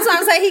so that's why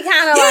I'm saying he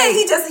kind of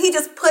he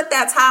just put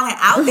that talent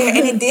out there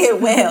and it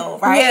did well,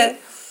 right? Yeah.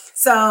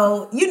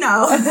 So, don't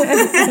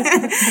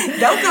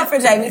come for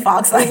Jamie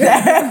Foxx like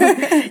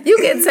that. You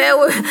can tell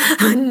we're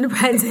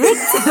unpredictable.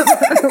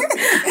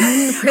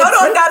 No,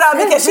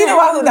 because she the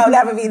one who don't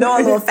ever be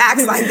doing little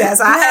facts like that.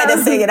 So I had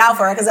to sing it out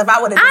for her because if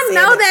I would have I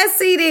know that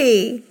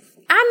CD.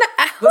 I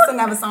know. What's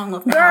another song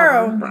with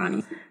girl?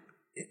 Bronny?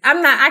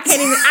 I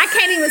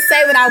can't even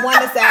say what I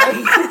want to say.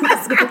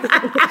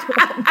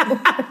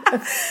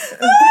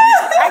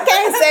 I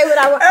can't say what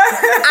I want.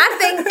 I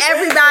think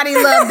everybody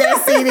loved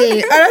that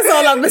CD. That's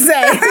all I'm gonna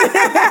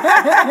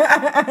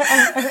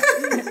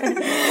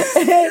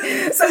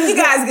say. So you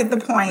guys get the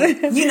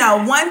point.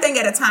 One thing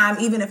at a time,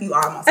 even if you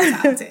are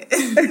multi-talented.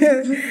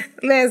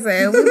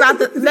 Listen, we about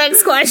the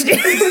next question.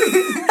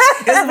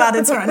 It's about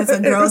to turn into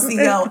Girl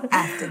CEO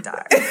After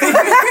Dark.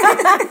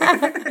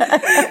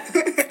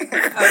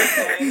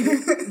 Okay.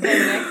 The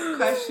next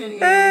question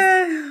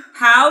is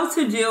how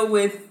to deal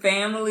with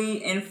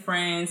family and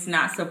friends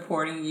not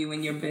supporting you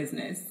in your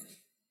business.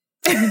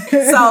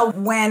 So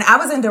when I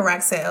was in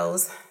direct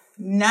sales,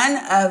 none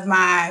of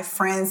my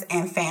friends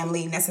and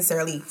family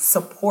necessarily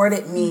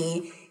supported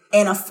me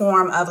in a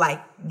form of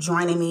like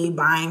joining me,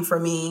 buying for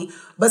me.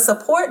 But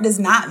support does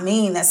not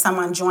mean that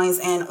someone joins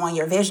in on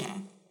your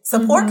vision.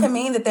 Support can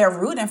mean that they're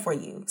rooting for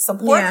you.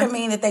 Support can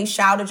mean that they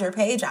shouted your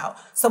page out.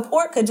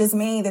 Support could just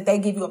mean that they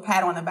give you a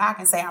pat on the back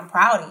and say, I'm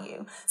proud of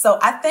you. So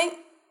I think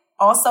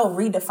also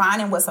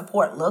redefining what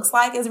support looks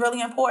like is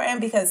really important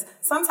because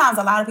sometimes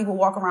a lot of people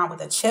walk around with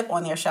a chip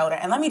on their shoulder.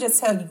 And let me just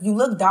tell you, you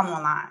look dumb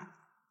online.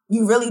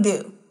 You really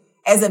do.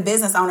 As a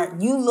business owner,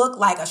 you look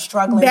like a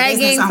struggling business owner.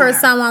 Begging for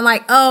someone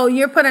like, oh,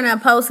 you're putting a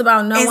post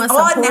about no one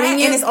supporting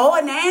you. And it's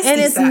all nasty and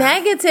it's stuff.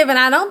 Negative, and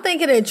I don't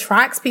think it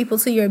attracts people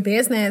to your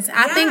business.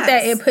 I think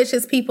that it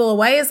pushes people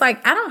away. It's like,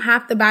 I don't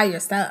have to buy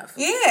your stuff.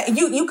 Yeah,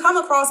 you come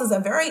across as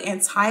a very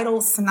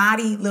entitled,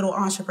 snotty little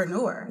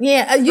entrepreneur.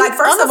 Yeah,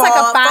 first of like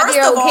a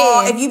 5-year-old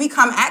kid. If you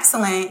become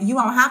excellent, you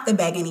don't have to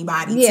beg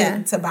anybody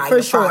to buy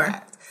your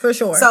product. For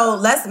sure. So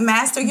let's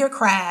master your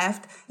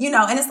craft,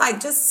 and it's like,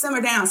 just simmer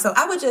down. So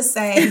I would just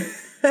say,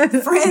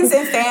 friends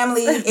and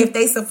family, if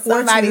they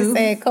support Somebody you.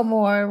 Somebody said, come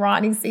on,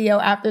 Ronnie,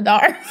 CEO After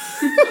Dark.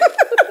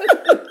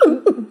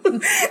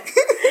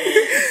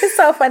 It's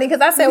so funny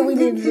because I said we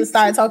need to just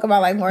start talking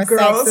about like more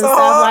sex and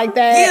stuff like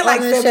that. Yeah,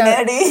 like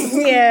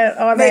femininity. Yeah,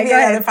 all that. Maybe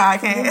another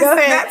podcast. Go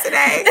ahead.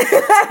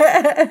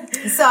 Not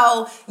today.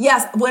 So,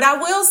 yes, what I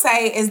will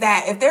say is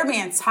that if they're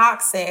being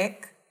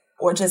toxic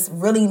or just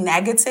really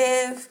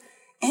negative,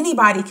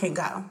 anybody can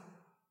go.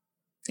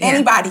 Yeah.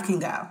 Anybody can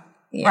go.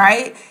 Yeah.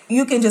 Right?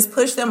 You can just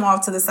push them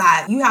off to the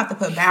side. You have to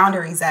put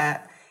boundaries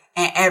up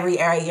in every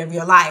area of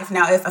your life.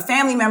 Now, if a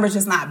family member is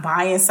just not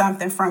buying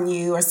something from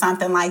you or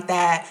something like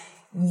that,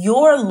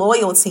 your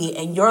loyalty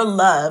and your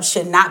love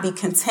should not be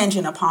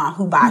contingent upon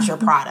who buys your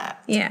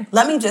product. Yeah.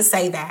 Let me just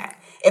say that.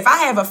 If I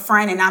have a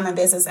friend and I'm in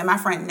business and my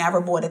friend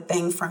never bought a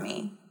thing from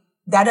me,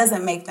 that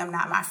doesn't make them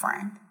not my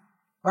friend.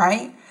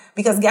 Right?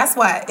 Because guess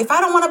what? If I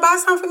don't want to buy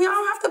something from you, I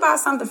don't have to buy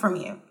something from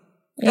you.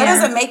 That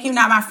doesn't make you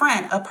not my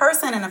friend. A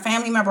person and a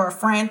family member or a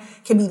friend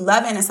can be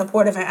loving and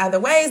supportive in other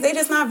ways. They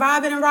just not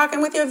vibing and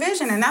rocking with your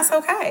vision, and that's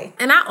okay.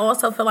 And I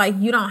also feel like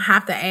you don't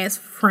have to ask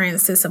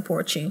friends to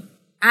support you.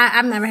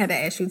 I've never had to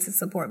ask you to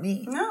support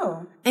me.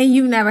 No. And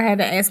you've never had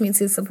to ask me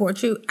to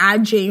support you. I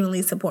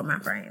genuinely support my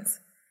friends.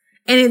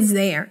 And it's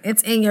there.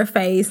 It's in your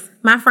face.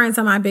 My friends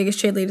are my biggest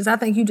cheerleaders. I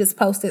think you just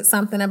posted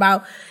something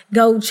about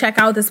go check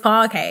out this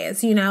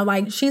podcast. You know,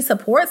 like she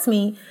supports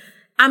me.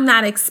 I'm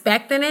not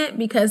expecting it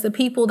because the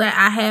people that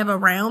I have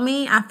around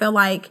me, I feel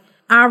like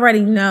I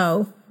already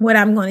know what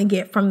I'm going to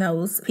get from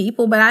those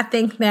people. But I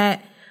think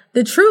that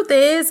the truth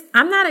is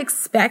I'm not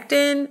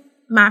expecting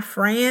my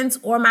friends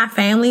or my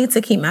family to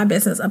keep my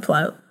business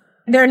afloat.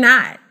 They're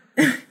not.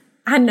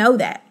 I know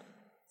that.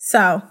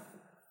 So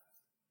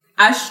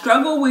I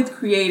struggle with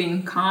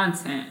creating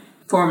content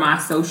for my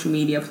social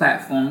media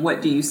platform.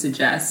 What do you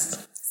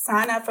suggest?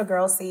 Sign up for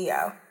Girl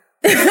CEO.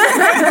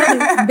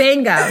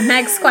 Bingo.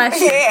 Next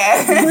question.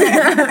 Yeah.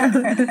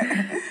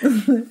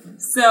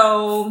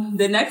 So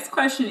the next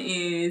question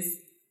is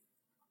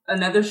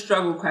another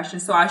struggle question.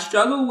 So I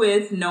struggle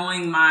with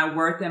knowing my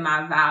worth and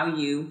my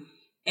value,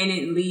 and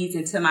it leads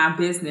into my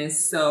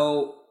business.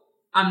 So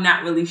I'm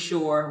not really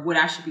sure what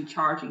I should be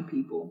charging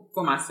people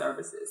for my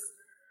services.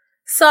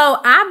 So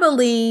I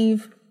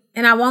believe,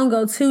 and I won't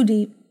go too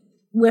deep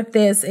with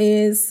this,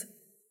 is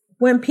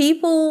when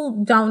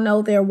people don't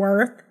know their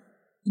worth,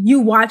 you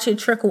watch it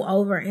trickle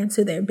over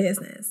into their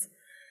business.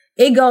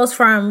 It goes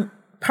from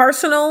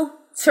personal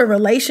to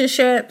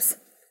relationships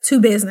to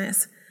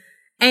business.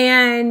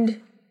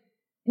 And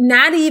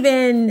not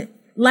even,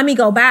 let me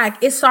go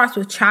back, it starts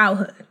with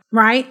childhood,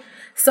 right?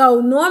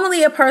 So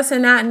normally a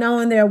person not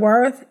knowing their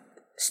worth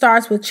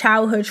starts with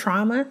childhood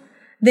trauma.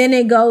 Then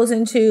it goes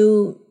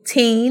into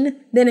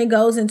teen. Then it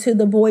goes into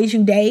the boys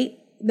you date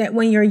that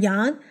when you're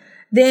young.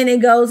 Then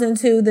it goes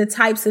into the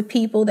types of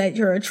people that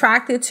you're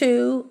attracted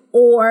to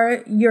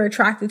or you're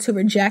attracted to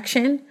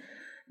rejection.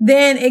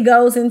 Then it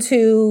goes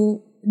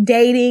into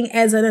dating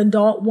as an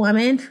adult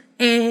woman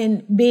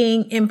and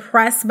being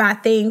impressed by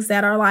things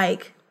that are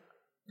like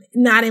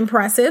not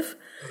impressive.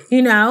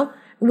 You know,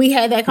 we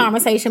had that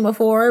conversation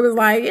before. It was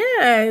like,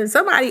 yeah,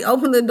 somebody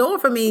opened the door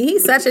for me.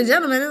 He's such a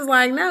gentleman. It's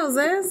like, no,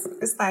 sis.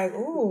 It's like,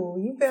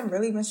 ooh, you've been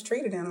really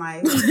mistreated in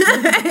life.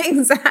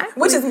 Exactly.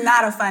 Which is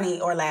not a funny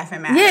or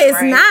laughing matter. Yeah, it's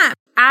right? not.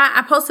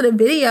 I posted a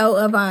video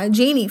of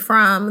Jeannie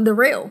from The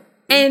Real.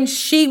 And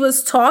she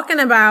was talking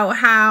about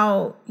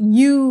how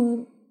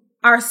you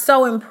are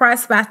so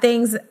impressed by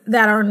things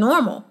that are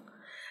normal.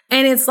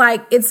 And it's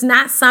like, it's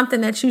not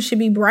something that you should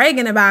be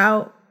bragging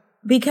about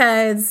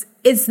because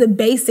it's the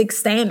basic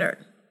standard,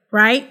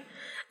 right?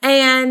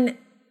 And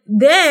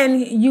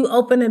then you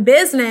open a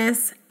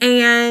business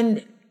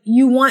and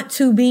you want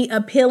to be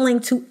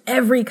appealing to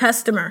every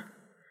customer,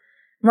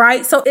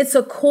 right? So it's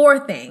a core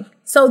thing.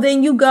 So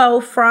then you go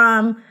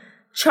from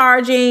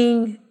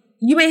charging,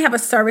 you may have a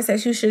service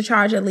that you should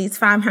charge at least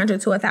 $500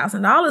 to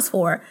 $1,000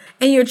 for,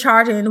 and you're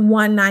charging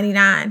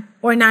 $199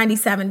 or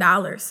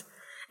 $97.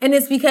 And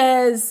it's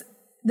because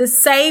the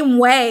same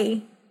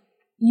way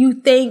you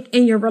think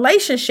in your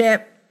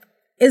relationship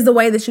is the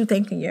way that you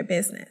think in your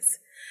business.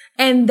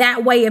 And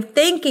that way of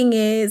thinking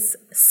is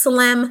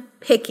slim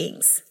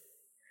pickings,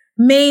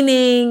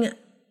 meaning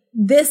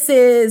this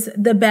is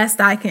the best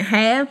I can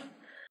have.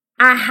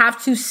 I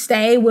have to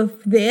stay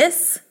with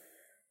this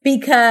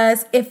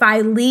because if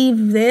I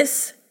leave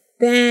this,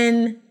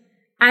 then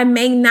I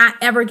may not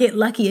ever get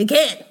lucky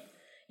again.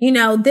 You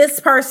know, this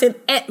person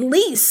at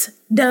least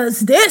does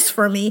this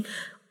for me.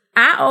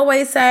 I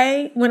always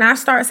say, when I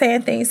start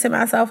saying things to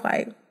myself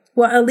like,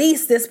 well, at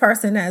least this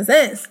person does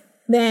this,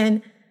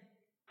 then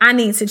I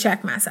need to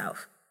check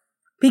myself.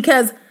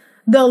 Because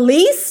the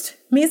least,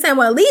 me saying,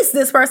 well, at least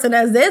this person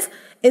does this,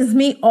 is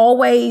me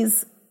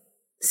always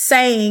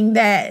saying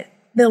that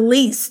the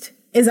least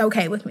is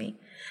okay with me.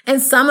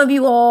 And some of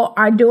you all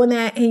are doing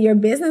that in your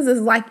business. It's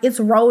like it's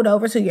rolled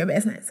over to your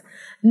business.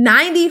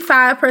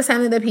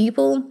 95% of the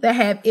people that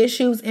have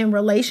issues in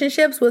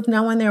relationships with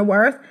knowing their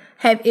worth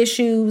have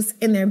issues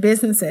in their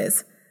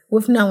businesses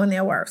with knowing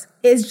their worth.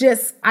 It's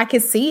just, I can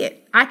see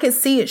it. I can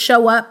see it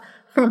show up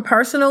from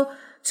personal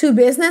to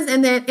business.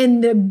 And then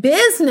in the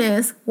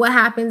business, what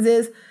happens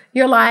is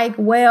you're like,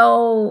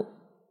 well,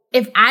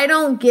 if I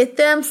don't get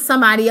them,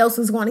 somebody else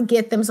is going to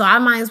get them. So I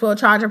might as well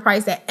charge a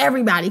price that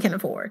everybody can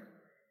afford.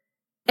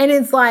 And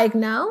it's like,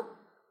 no,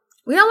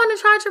 we don't want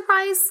to charge a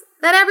price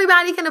that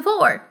everybody can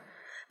afford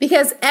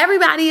because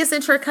everybody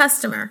isn't your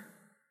customer.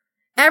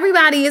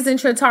 Everybody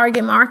isn't your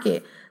target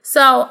market.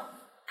 So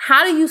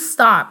how do you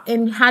stop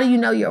and how do you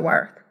know your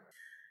worth?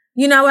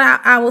 You know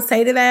what I will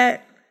say to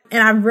that?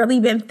 And I've really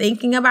been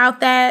thinking about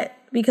that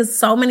because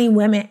so many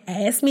women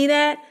ask me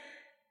that.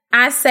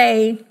 I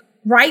say,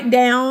 write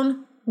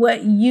down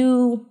what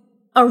you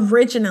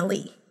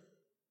originally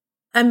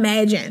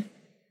imagine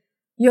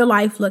your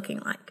life looking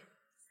like.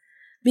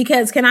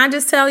 Because can I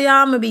just tell y'all,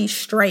 I'm going to be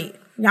straight.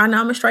 Y'all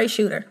know I'm a straight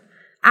shooter.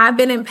 I've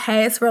been in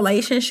past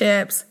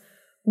relationships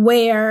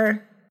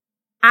where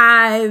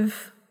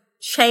I've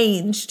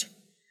changed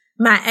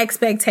my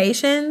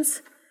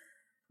expectations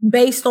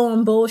based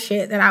on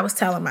bullshit that I was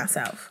telling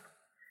myself.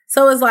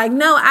 So it's like,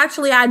 no,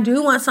 actually, I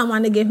do want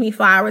someone to give me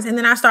flowers. And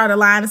then I started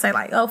lying and say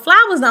like, oh,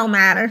 flowers don't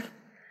matter.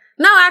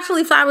 No,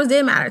 actually, flowers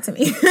did matter to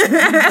me.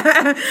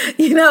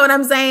 You know what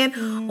I'm saying?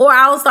 Mm-hmm. Or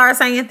I'll start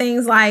saying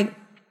things like,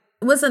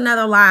 what's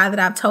another lie that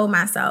I've told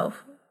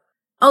myself?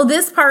 Oh,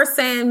 this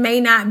person may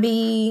not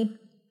be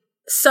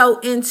so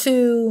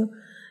into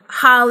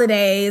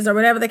holidays or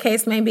whatever the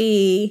case may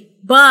be,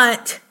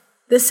 but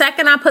the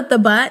second I put the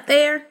but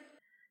there,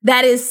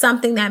 that is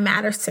something that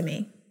matters to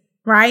me,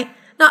 right?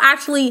 No,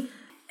 actually,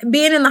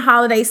 being in the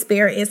holiday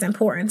spirit is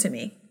important to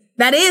me.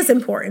 That is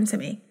important to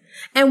me.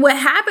 And what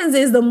happens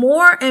is the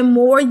more and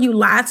more you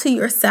lie to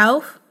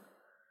yourself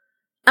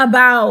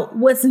about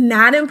what's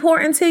not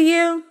important to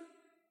you,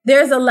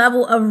 there's a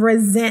level of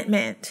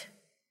resentment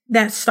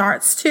that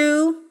starts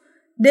to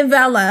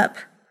develop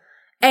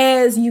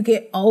as you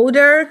get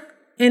older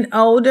and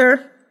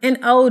older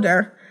and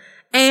older.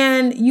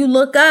 And you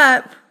look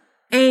up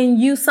and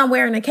you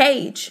somewhere in a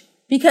cage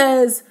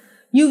because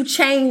you've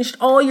changed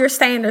all your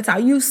standards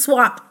out. You've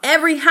swapped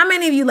how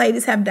many of you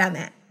ladies have done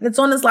that? That's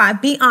on this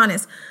live. Be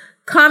honest.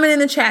 Comment in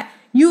the chat.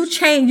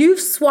 You've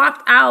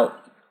swapped out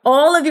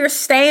all of your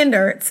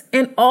standards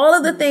and all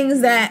of the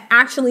things that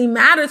actually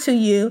matter to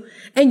you,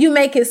 and you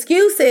make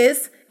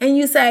excuses and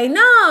you say,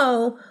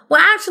 no, well,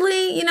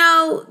 actually,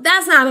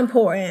 that's not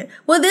important.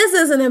 Well, this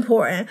isn't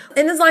important.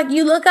 And it's like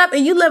you look up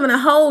and you live in a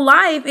whole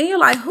life and you're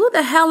like, who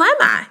the hell am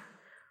I?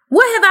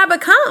 What have I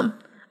become?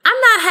 I'm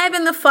not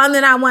having the fun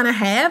that I want to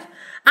have.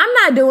 I'm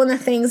not doing the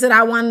things that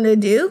I wanted to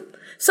do.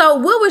 So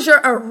what was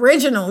your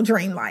original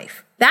dream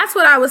life? That's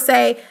what I would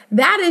say.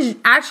 That is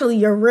actually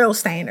your real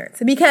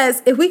standards.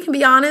 Because if we can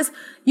be honest,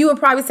 you would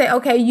probably say,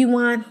 okay, you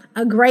want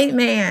a great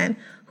man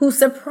who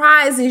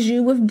surprises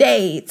you with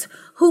dates,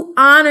 who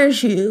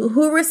honors you,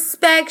 who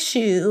respects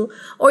you,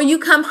 or you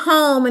come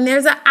home and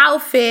there's an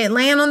outfit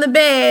laying on the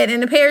bed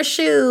and a pair of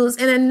shoes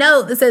and a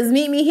note that says,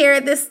 meet me here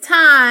at this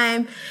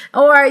time.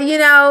 Or,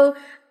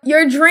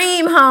 your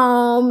dream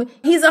home.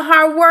 He's a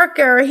hard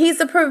worker. He's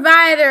a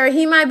provider.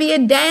 He might be a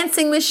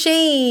dancing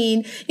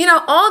machine.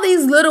 All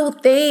these little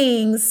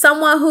things.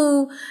 Someone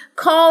who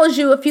calls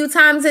you a few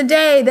times a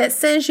day, that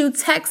sends you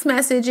text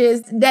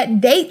messages, that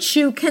dates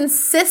you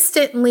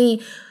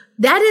consistently.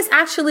 That is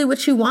actually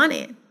what you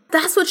wanted.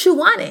 That's what you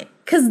wanted,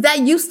 because that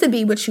used to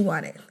be what you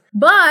wanted.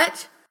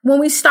 But when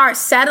we start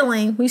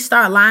settling, we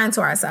start lying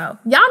to ourselves.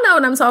 Y'all know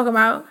what I'm talking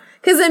about,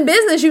 because in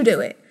business, you do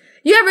it.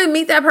 You ever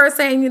meet that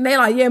person and they're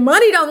like, yeah,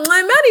 money don't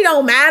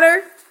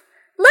matter.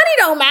 Money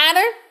don't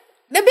matter.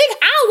 I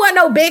don't want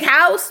no big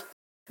house.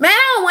 Man,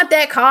 I don't want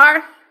that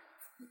car.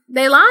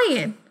 They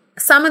lying.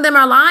 Some of them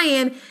are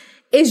lying.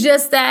 It's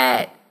just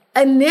that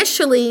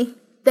initially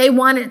they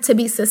wanted to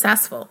be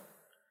successful.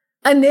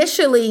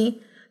 Initially,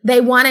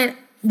 they wanted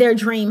their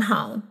dream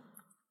home.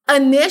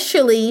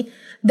 Initially,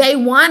 they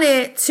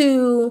wanted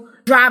to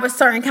drive a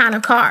certain kind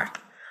of car.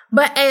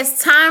 But as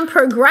time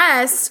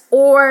progressed,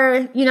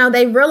 or,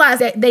 they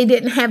realized that they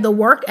didn't have the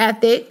work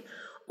ethic,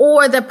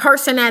 or the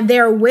person that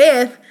they're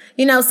with,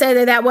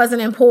 said that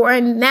wasn't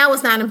important. Now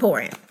it's not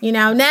important.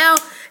 Now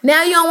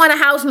you don't want a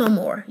house no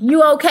more.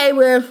 You okay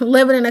with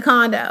living in a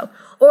condo?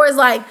 Or it's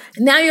like,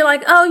 now you're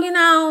like,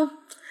 oh,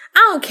 I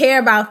don't care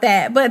about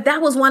that. But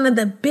that was one of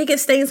the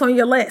biggest things on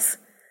your list.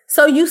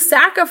 So you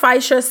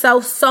sacrifice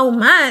yourself so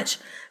much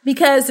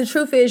because the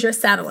truth is you're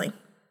settling.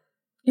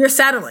 You're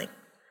settling.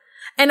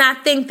 And I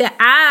think that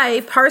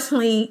I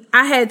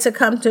had to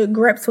come to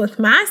grips with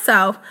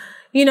myself,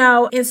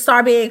 and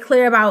start being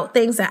clear about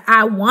things that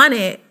I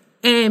wanted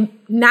and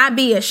not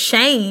be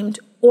ashamed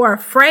or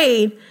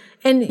afraid.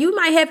 And you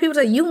might have people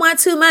say, you want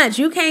too much.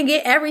 You can't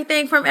get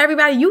everything from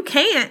everybody. You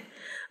can't.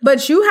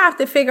 But you have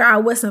to figure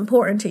out what's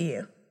important to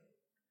you.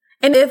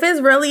 And if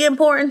it's really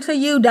important to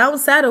you, don't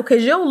settle,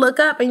 because you'll look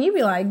up and you'll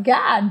be like,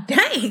 God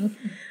dang,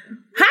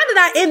 how did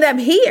I end up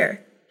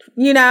here?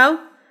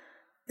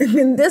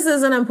 This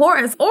isn't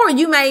important. Or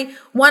you may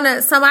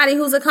want somebody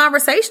who's a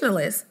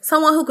conversationalist,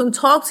 someone who can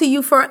talk to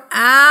you for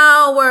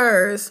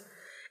hours.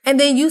 And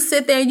then you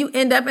sit there and you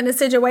end up in a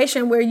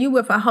situation where you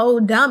with a whole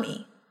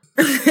dummy.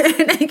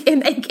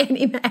 and they can't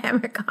even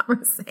have a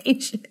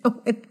conversation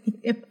with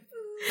you.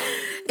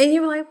 And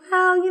you're like,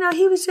 well,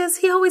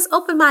 he always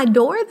opened my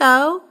door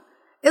though.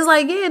 It's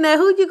like, yeah, now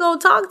who you gonna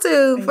talk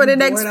to for the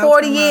next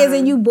 40 years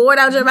and you bored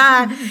out your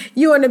mind?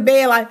 You in the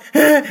bed like,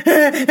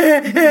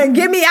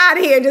 get me out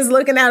of here, just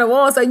looking at a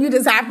wall. So you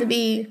just have to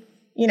be,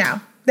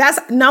 that's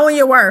knowing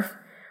your worth.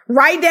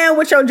 Write down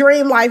what your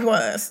dream life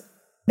was.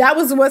 That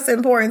was what's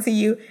important to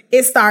you.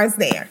 It starts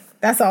there.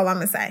 That's all I'm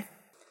gonna say.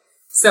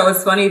 So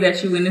it's funny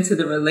that you went into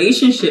the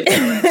relationship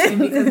direction,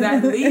 because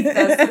that leads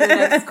us to the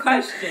next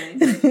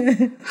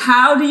question.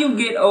 How do you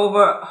get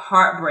over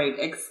heartbreak,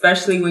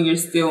 especially when you're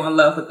still in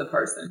love with the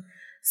person?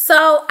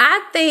 So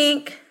I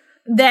think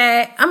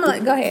that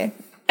go ahead.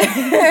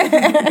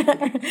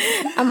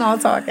 I'm all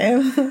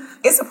talking.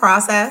 It's a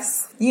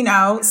process,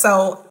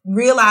 so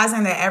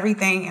realizing that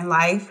everything in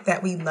life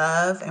that we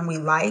love and we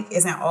like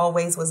isn't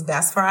always what's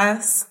best for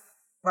us,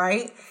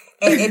 right?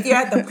 And if you're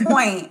at the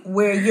point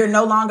where you're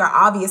no longer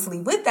obviously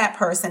with that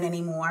person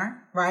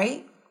anymore,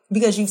 right?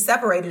 Because you've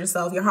separated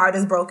yourself, your heart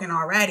is broken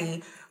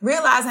already,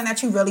 realizing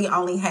that you really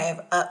only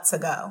have up to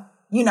go.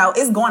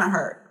 It's going to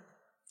hurt.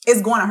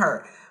 It's going to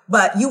hurt.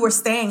 But you were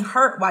staying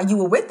hurt while you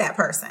were with that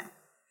person.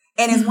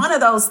 And it's one of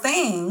those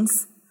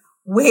things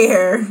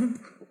where...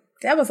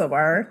 That was a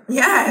word.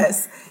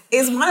 Yes.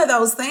 It's one of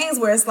those things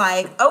where it's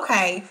like,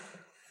 okay,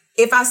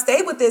 if I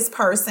stay with this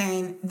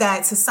person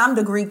that to some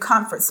degree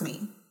comforts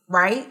me,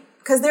 right?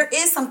 Because there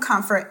is some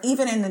comfort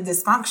even in the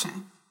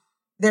dysfunction.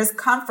 There's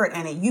comfort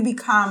in it. You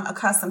become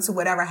accustomed to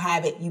whatever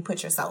habit you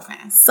put yourself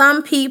in.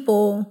 Some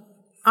people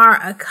are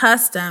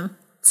accustomed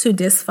to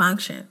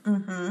dysfunction.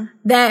 Mm-hmm.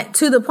 That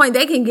to the point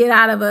they can get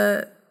out of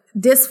a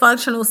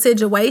dysfunctional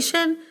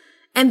situation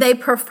and they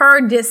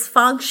prefer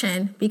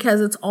dysfunction because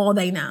it's all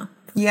they know.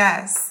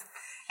 Yes.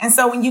 And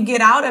so when you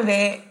get out of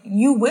it,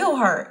 you will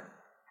hurt.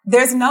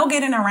 There's no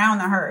getting around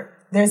the hurt.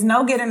 There's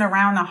no getting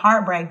around the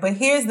heartbreak. But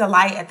here's the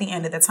light at the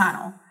end of the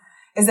tunnel,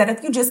 is that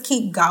if you just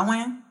keep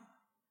going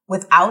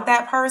without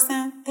that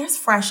person, there's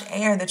fresh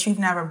air that you've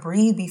never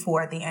breathed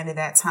before at the end of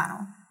that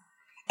tunnel.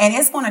 And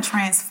it's going to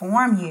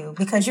transform you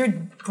because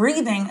you're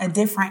breathing a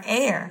different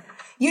air.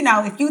 You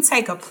know, if you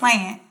take a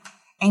plant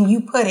and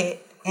you put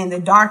it in the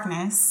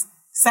darkness,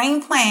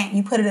 same plant,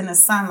 you put it in the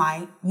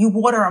sunlight, you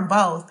water them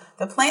both.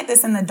 The plant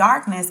that's in the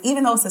darkness,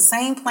 even though it's the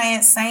same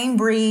plant, same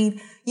breed,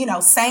 you know,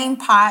 same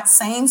pot,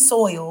 same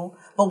soil,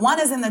 but one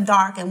is in the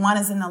dark and one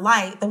is in the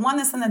light, the one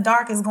that's in the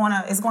dark is going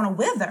to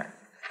wither.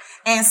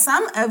 And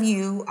some of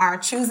you are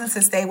choosing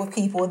to stay with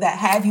people that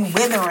have you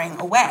withering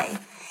away.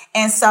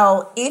 And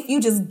so if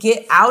you just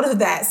get out of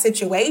that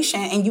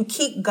situation and you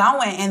keep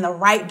going in the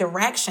right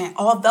direction,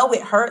 although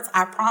it hurts,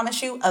 I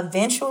promise you,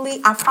 eventually,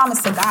 I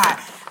promise to God,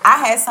 I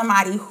had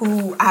somebody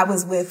who I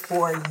was with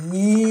for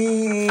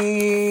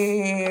years,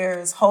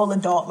 whole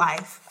adult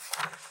life.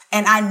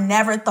 And I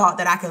never thought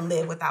that I could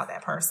live without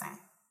that person,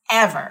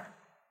 ever.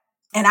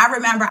 And I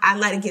remember I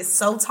let it get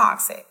so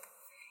toxic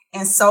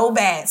and so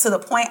bad to the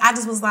point I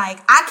just was like,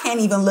 I can't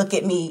even look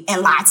at me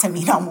and lie to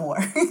me no more.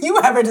 You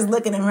ever just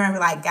look at him and be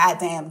like,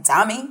 goddamn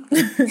dummy? You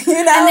know?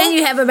 And then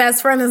you have a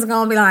best friend that's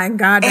going to be like,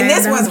 goddamn. And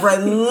this one's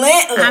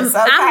relentless,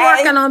 I'm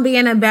working on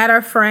being a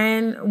better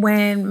friend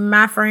when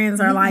my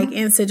friends are like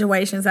in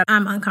situations that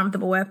I'm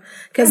uncomfortable with.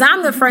 Because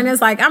I'm the friend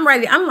that's like, I'm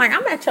ready. I'm like,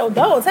 I'm at your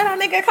door. Tell that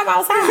nigga come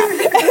outside.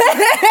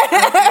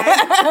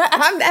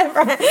 I'm that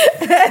friend.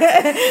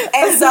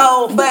 And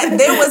so, but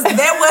there was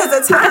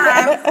a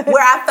time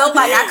where I felt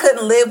like I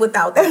couldn't live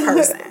without that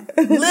person.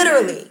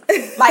 Literally.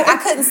 Like I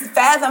couldn't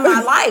fathom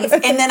my life.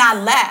 And then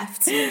I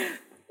left.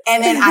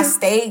 And then I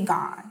stayed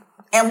gone.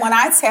 And when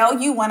I tell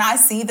you, when I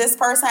see this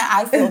person,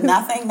 I feel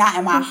nothing, not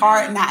in my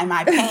heart, not in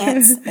my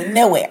pants,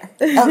 nowhere.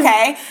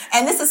 Okay?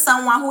 And this is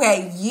someone who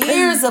had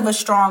years of a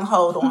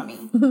stronghold on me.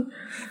 And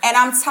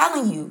I'm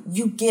telling you,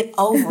 you get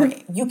over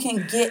it. You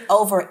can get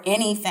over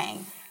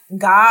anything.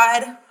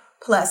 God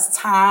plus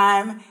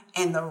time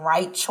and the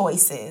right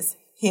choices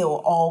heal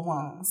all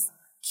wounds.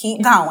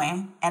 Keep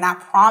going, and I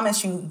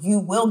promise you, you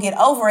will get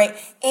over it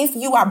if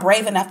you are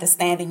brave enough to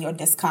stand in your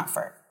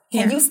discomfort.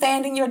 Can you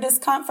stand in your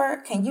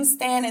discomfort? Can you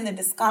stand in the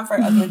discomfort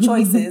of your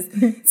choices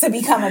to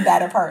become a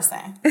better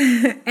person?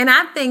 And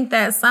I think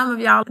that some of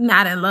y'all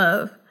not in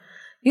love.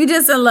 You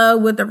just in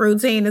love with the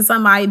routine of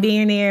somebody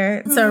being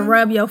there to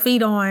rub your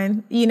feet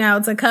on, you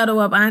know, to cuddle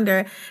up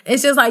under.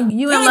 It's just like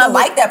you in love with,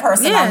 like that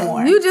person no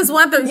more. You just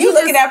want the you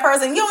look at that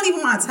person, you don't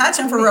even want to touch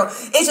him for real.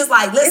 It's just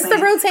like, listen,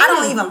 it's the routine. I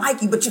don't even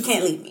like you, but you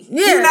can't leave me.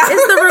 Yeah, you know?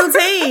 It's the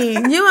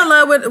routine. You in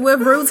love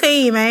with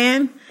routine,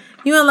 man.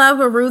 You in love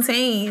with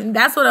routine.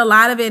 That's what a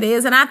lot of it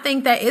is. And I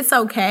think that it's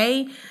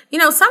okay. You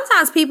know,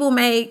 sometimes people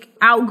make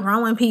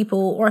outgrowing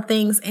people or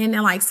things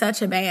into like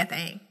such a bad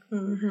thing.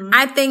 Mm-hmm.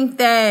 I think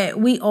that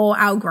we all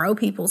outgrow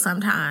people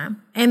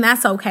sometime, and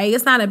that's okay.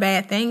 It's not a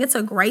bad thing. It's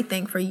a great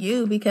thing for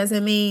you because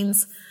it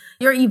means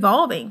you're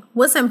evolving.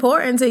 What's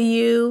important to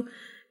you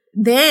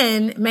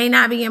then may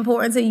not be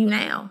important to you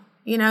now.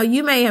 You know,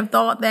 you may have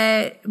thought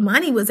that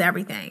money was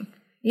everything.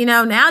 You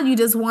know, now you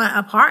just want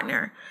a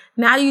partner.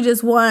 Now you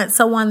just want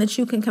someone that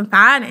you can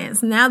confide in.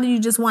 So now that you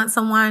just want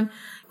someone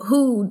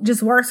who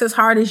just works as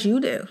hard as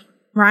you do,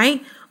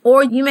 right?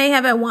 Or you may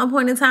have at one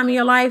point in time in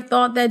your life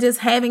thought that just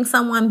having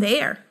someone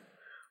there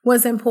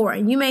was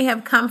important. You may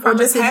have come from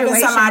a situation.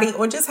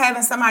 Just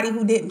having somebody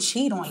who didn't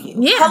cheat on you.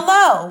 Yeah.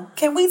 Hello,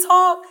 can we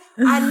talk?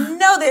 I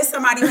know there's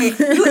somebody who,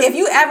 if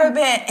you ever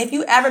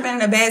been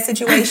in a bad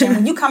situation,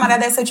 when you come out of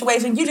that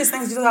situation, you just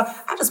think,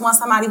 I just want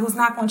somebody who's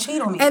not going to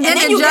cheat on me. And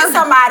then you get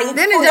somebody who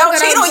don't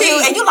cheat on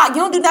you, and you're like,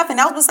 you don't do nothing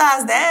else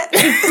besides that.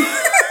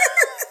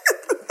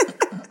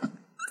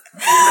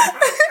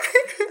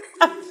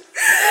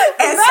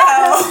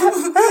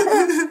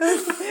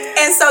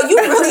 And so you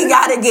really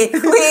got to get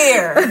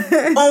clear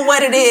on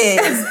what it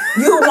is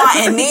you want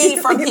and need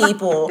from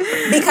people,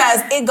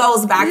 because it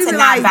goes back to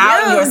not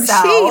valuing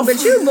yourself. Cheat,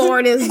 but you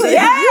bored as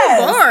yes.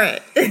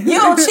 You bored. You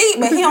don't cheat,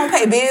 but he don't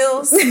pay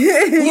bills.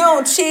 You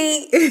don't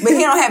cheat, but he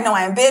don't have no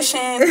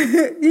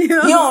ambition. You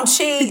don't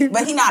cheat,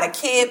 but he not a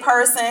kid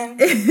person.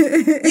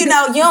 You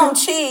know, you don't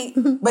cheat,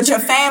 but your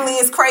family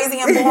is crazy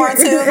and boring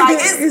too. Like,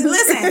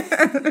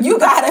 listen, you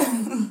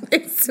gotta.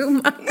 It's too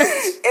much.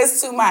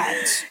 It's too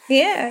much.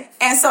 Yeah.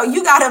 And so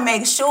you got to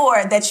make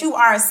sure that you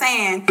aren't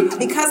saying,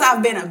 because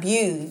I've been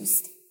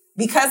abused,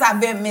 because I've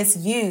been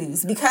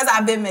misused, because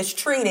I've been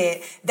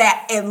mistreated,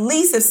 that at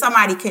least if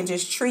somebody can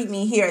just treat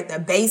me here at the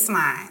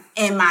baseline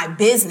in my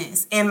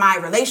business, in my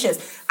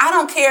relationships. I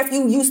don't care if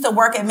you used to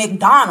work at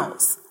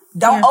McDonald's.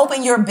 Don't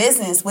open your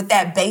business with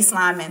that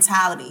baseline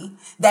mentality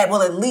that,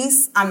 well, at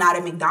least I'm not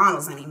at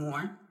McDonald's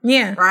anymore.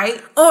 Yeah.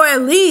 Right? Or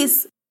at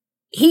least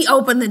he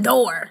opened the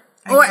door.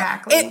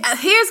 Exactly. Or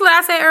here's what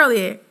I said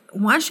earlier.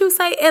 Once you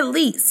say at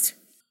least,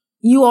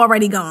 you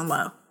already going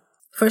low.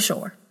 For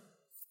sure.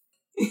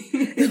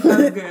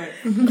 That's good.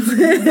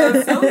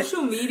 So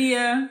social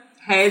media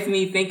has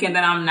me thinking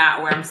that I'm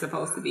not where I'm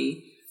supposed to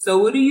be. So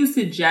what do you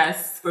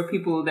suggest for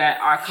people that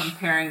are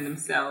comparing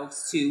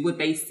themselves to what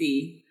they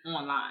see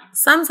online?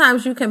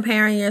 Sometimes you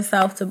comparing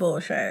yourself to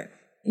bullshit.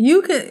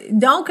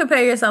 Don't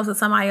compare yourself to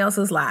somebody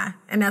else's lie.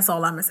 And that's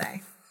all I'm going to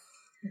say.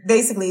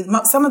 Basically,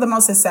 some of the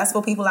most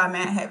successful people I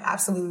met have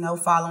absolutely no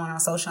following on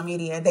social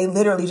media. They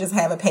literally just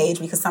have a page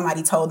because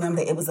somebody told them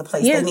that it was a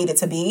place they needed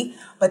to be.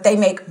 But they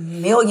make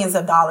millions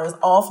of dollars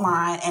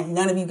offline and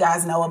none of you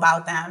guys know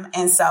about them.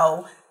 And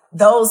so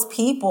those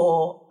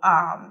people,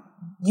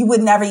 you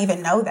would never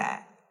even know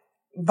that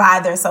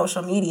by their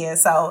social media.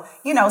 So,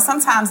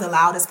 sometimes the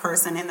loudest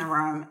person in the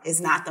room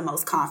is not the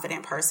most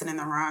confident person in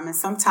the room. And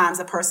sometimes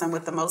the person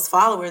with the most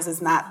followers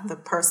is not the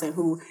person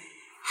who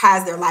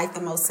has their life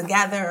the most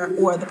together,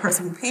 or the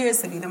person who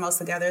appears to be the most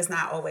together is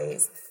not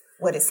always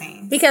what it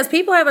seems. Because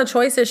people have a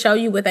choice to show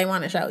you what they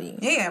want to show you.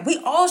 Yeah, we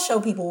all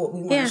show people what we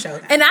want to show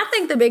them. And I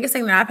think the biggest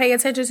thing that I pay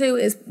attention to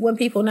is when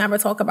people never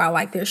talk about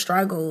like their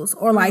struggles,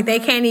 or like they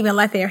can't even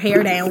let their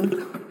hair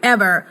down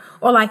ever,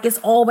 or like it's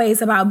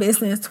always about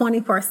business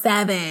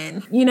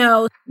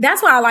 24/7.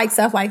 That's why I like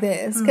stuff like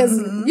this, because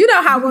you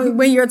know how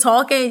when you're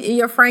talking,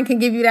 your friend can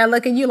give you that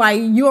look and you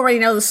already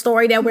know the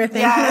story that we're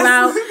thinking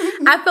about.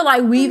 I feel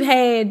like we've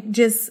had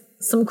just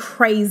some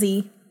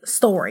crazy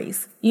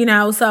stories,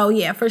 so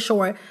yeah, for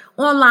sure.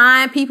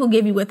 Online, people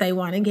give you what they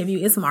want to give you.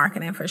 It's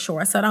marketing for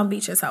sure. So don't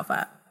beat yourself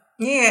up.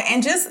 Yeah.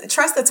 And just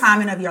trust the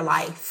timing of your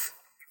life.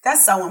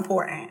 That's so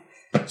important.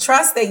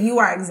 Trust that you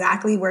are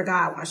exactly where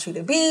God wants you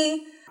to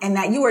be, and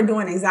that you are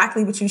doing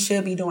exactly what you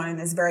should be doing in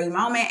this very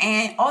moment.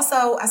 And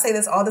also, I say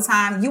this all the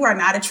time, you are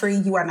not a tree.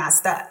 You are not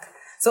stuck.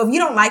 So if you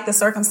don't like the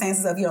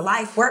circumstances of your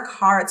life, work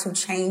hard to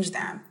change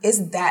them. It's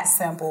that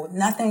simple.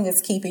 Nothing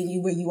is keeping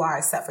you where you are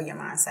except for your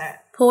mindset.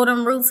 Pull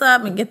them roots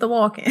up and get the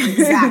walking.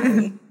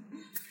 Exactly.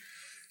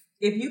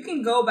 If you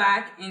can go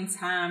back in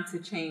time to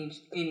change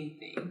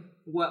anything,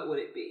 what would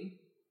it be?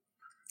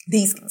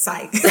 These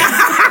psych.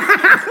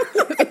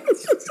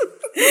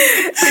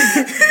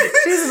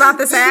 She's about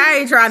to say, I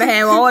ain't trying to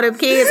have all them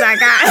kids I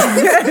got.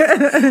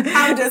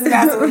 I'm just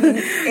messing with you.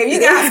 If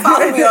you guys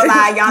follow me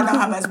online, y'all know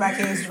how much my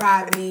kids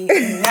drive me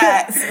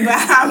nuts. But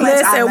how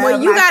much Listen,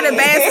 when you got a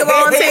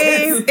basketball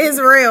team, it's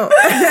real.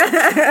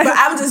 But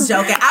I'm just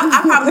joking.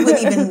 I probably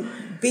wouldn't even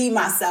be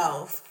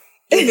myself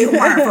if it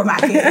weren't for my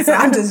kids. So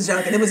I'm just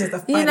joking. It was just the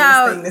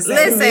funniest thing to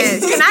say.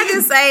 Listen, can I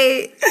just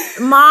say,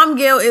 mom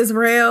guilt is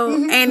real,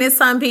 and it's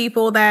some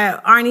people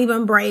that aren't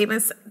even brave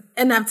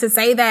enough to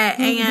say that,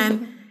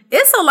 and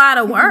it's a lot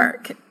of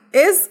work.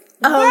 It's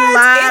a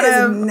lot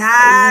of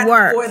not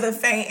work for the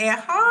faint at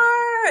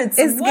heart.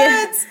 It's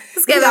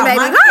giving baby.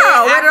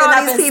 Oh, where did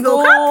all these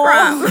people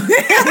come from?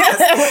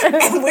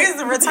 And where's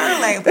the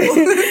return label?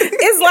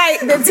 It's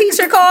like the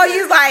teacher call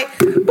you, like,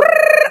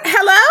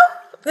 hello.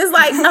 It's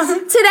like,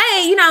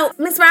 today,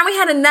 Miss Brown, we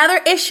had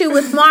another issue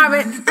with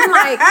Marvin. I'm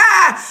like,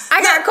 I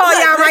gotta call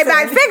y'all right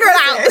back. Figure it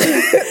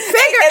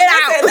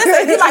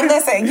out.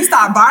 Listen, you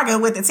start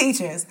bargaining with the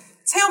teachers.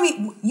 Tell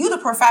me, you the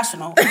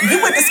professional.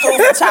 You went to school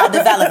for child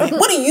development.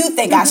 What do you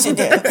think I should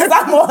do? Because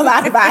I'm all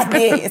out of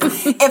ideas.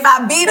 If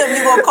I beat them,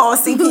 you gonna call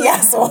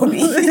CPS on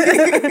me.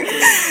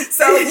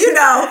 So,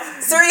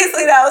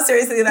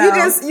 seriously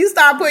though. You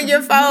start putting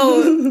your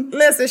phone.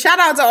 Listen, shout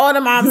out to all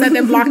the moms that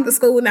didn't block the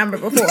school number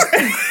before.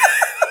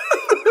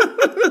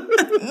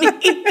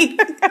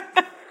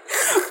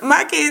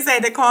 My kids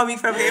had to call me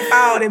from their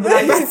phone and be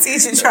like, my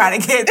teacher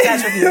trying to get in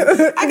touch with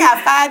you. I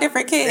got 5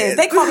 different kids.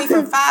 They call me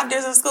from 5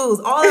 different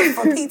schools, all of them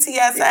from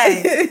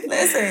PTSA.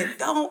 Listen,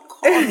 don't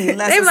call me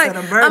unless it's an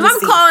emergency. I'm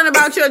calling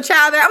about your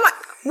child. I'm like,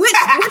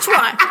 which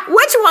one?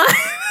 Which one?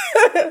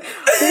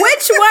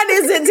 Which one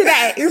is it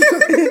today?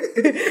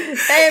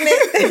 Damn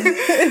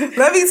it.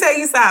 Let me tell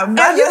you something.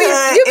 You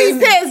be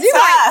pissed. You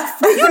like,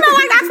 do you know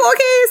I got 4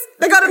 kids?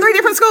 They go to 3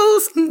 different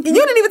schools. You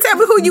didn't even tell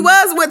me who you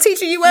was, what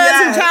teacher you was,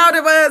 who child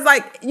it was.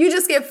 Like, you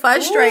just get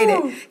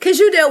frustrated because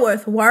you deal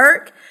with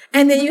work.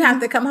 And then you have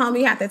to come home,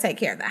 you have to take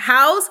care of the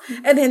house,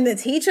 and then the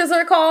teachers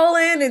are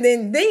calling, and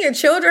then your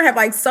children have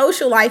like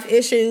social life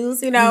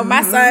issues.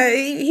 My son,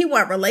 he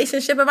want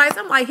relationship advice.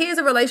 I'm like, here's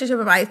a relationship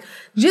advice.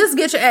 Just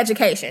get your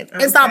education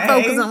and stop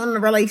focusing on the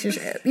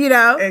relationship,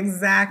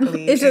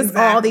 Exactly. It's just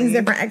all these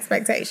different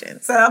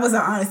expectations. So that was an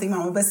honesty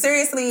moment. But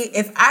seriously,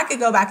 if I could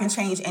go back and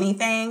change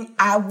anything,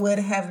 I would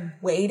have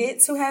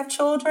waited to have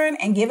children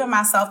and given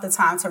myself the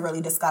time to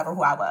really discover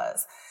who I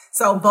was.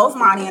 So both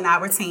Monty and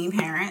I were teen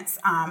parents.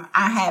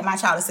 I had my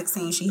child at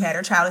 16. She had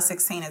her child at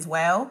 16 as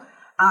well.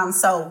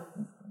 So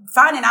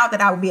finding out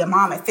that I would be a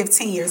mom at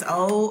 15 years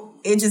old,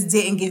 it just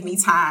didn't give me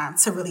time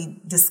to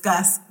really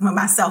discuss with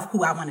myself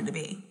who I wanted to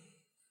be.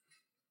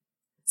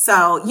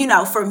 So, you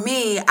know, for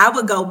me, I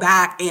would go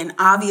back and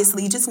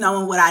obviously just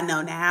knowing what I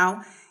know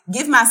now,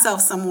 give myself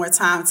some more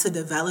time to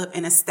develop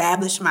and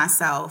establish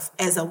myself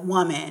as a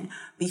woman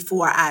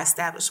before I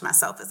establish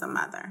myself as a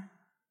mother.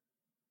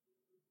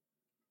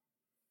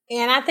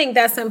 And I think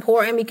that's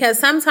important because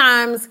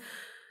sometimes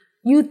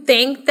you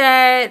think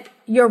that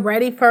you're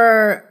ready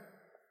for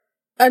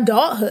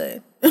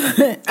adulthood.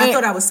 I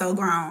thought I was so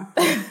grown.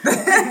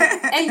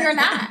 And you're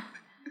not.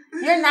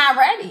 You're not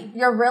ready.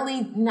 You're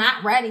really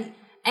not ready.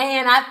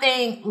 And I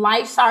think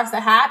life starts to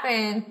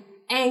happen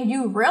and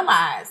you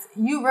realize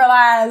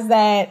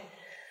that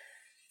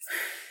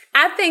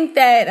I think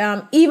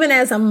that even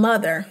as a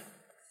mother,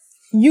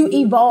 you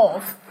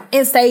evolve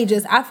in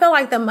stages. I feel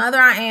like the mother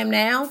I am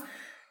now,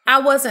 I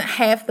wasn't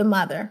half the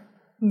mother.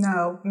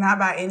 No, not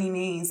by any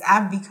means.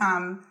 I've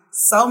become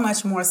so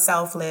much more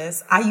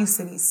selfless. I used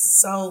to be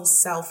so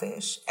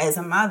selfish as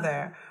a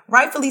mother.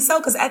 Rightfully so,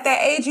 because at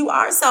that age, you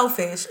are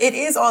selfish. It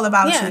is all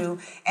about you.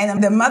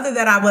 And the mother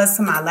that I was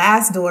to my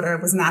last daughter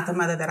was not the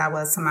mother that I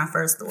was to my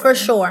first daughter. For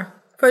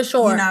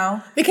sure. You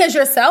know? Because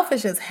you're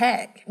selfish as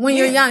heck when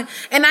you're young.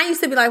 And I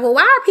used to be like, well,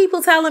 why are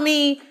people telling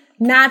me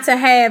not to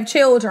have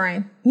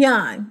children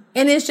young?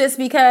 And it's just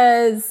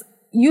because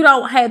you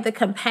don't have the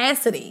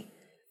capacity.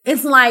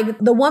 It's like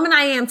the woman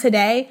I am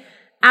today,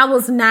 I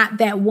was not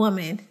that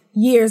woman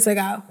years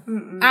ago.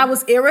 I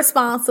was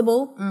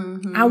irresponsible.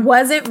 I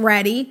wasn't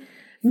ready.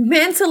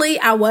 Mentally,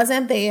 I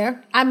wasn't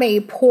there. I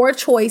made poor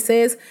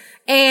choices.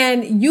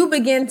 And you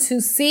begin to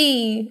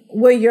see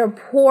where your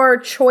poor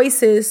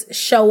choices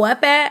show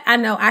up at. I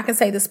know I can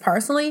say this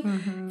personally,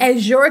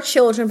 as your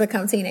children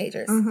become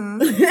teenagers.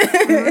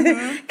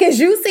 Because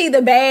you see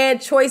the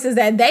bad choices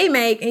that they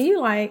make and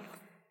you're like,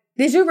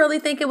 did you really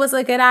think it was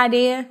a good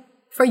idea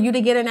for you to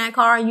get in that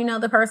car? You know,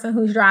 the person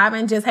who's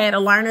driving just had a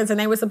learners and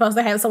they were supposed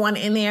to have someone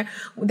in there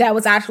that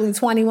was actually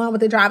 21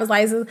 with a driver's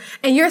license.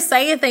 And you're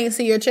saying things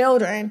to your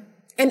children.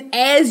 And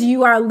as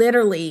you are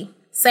literally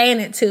saying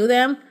it to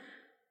them,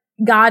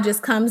 God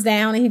just comes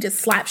down and he just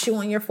slaps you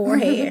on your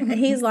forehead. And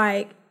he's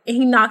like,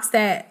 he knocks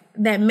that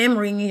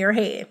memory in your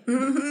head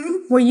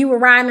where you were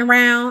riding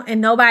around and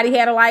nobody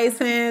had a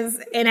license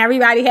and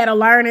everybody had a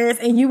learners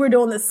and you were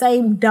doing the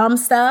same dumb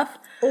stuff.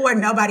 Or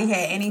nobody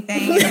had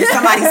anything in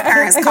somebody's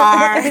parents'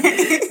 car and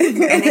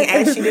they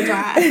asked you to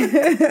drive.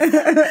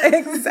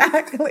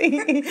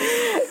 Exactly.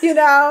 You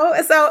know,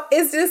 so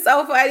it's just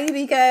so funny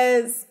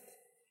because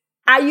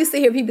I used to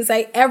hear people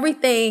say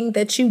everything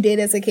that you did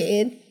as a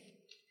kid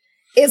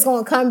is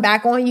going to come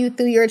back on you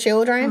through your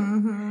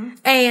children.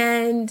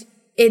 And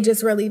it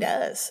just really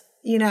does.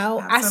 You know,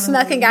 absolutely. I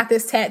snuck and got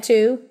this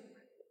tattoo.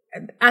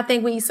 I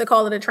think we used to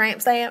call it a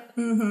tramp stamp.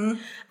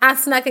 I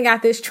snuck and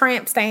got this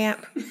tramp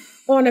stamp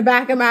on the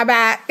back of my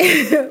back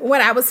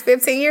when I was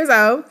 15 years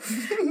old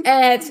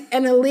at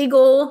an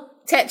illegal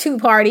tattoo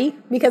party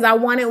because I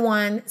wanted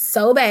one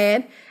so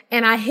bad.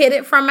 And I hid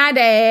it from my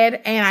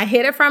dad and I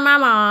hid it from my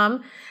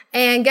mom.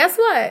 And guess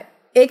what?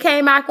 It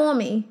came back on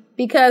me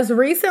because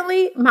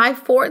recently my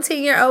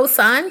 14-year-old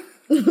son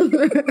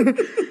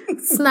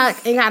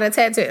snuck and got a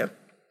tattoo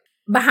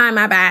behind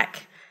my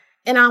back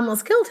and I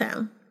almost killed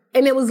him.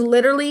 And it was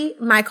literally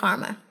my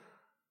karma.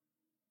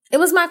 It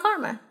was my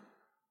karma.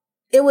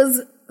 It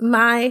was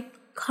my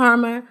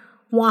karma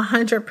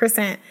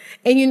 100%.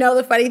 And you know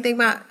the funny thing,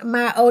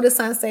 my oldest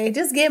son said,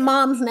 just get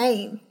mom's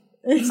name.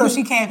 So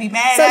she can't be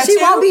mad at you? So she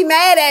won't be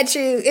mad at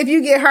you if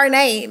you get her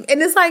name.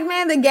 And it's like,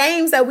 man, the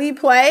games that we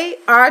play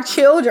are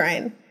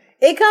children.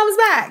 It comes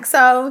back.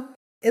 So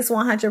it's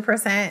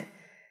 100%.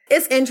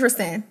 It's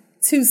interesting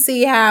to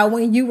see how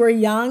when you were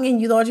young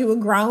and you thought you were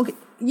grown,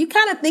 you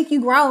kind of think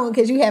you grown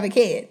because you have a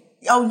kid.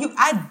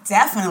 I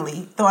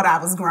definitely thought I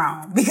was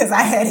grown because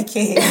I had a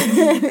kid.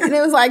 And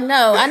it was like,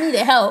 no, I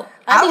needed help.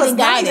 I needed guidance.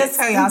 Let me just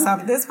tell y'all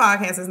something. This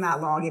podcast is not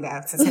long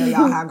enough to tell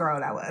y'all how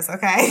grown I was,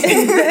 okay?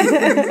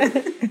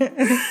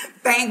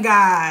 Thank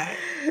God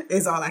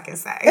is all I can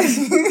say. All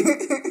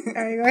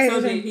right, go ahead.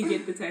 So did he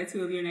get the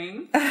tattoo of your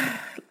name?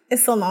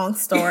 It's a long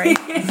story.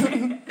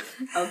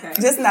 Okay.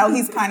 Just know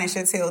he's punished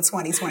until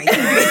 2023.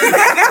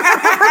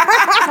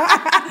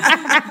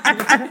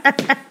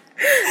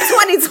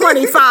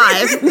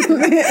 2025.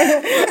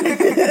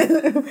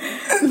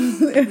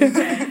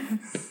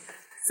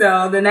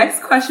 So the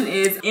next question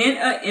is, in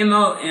a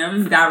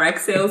MLM,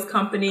 direct sales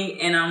company,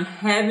 and I'm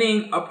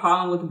having a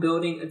problem with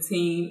building a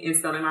team and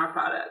selling my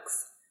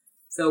products.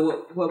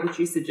 So what would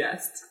you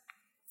suggest?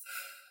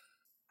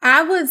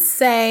 I would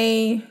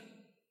say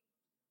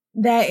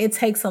that it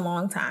takes a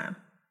long time.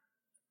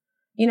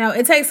 You know,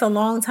 it takes a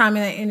long time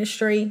in the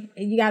industry.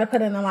 You got to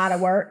put in a lot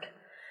of work.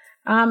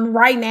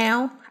 Right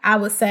now, I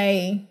would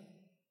say,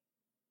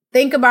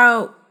 think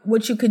about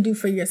what you could do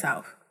for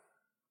yourself.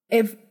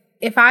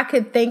 If I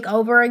could think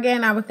over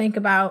again, I would think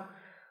about,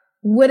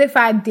 what if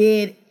I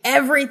did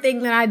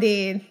everything that I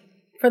did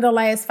for the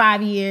last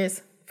 5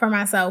 years for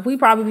myself? We'd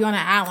probably be on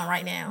an island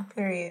right now.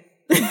 Period.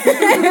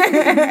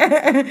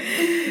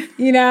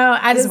 You know,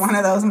 it's one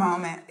of those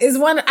moments.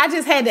 I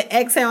just had to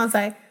exhale and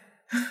say,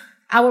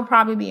 I would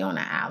probably be on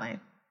an island.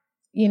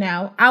 You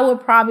know, I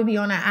would probably be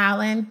on an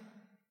island.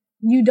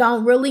 You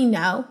don't really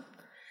know.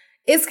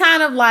 It's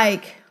kind of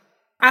like,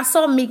 I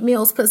saw Meek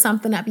Mills put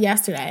something up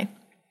yesterday.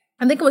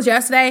 I think it was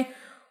yesterday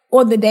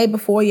or the day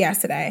before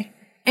yesterday.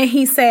 And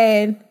he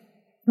said,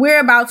 we're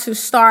about to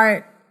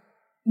start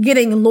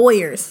getting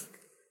lawyers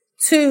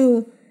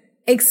to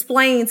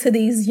explain to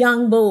these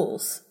young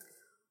bulls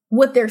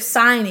what they're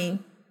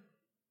signing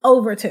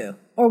over to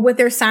or what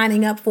they're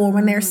signing up for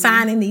when they're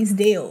signing these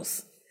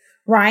deals,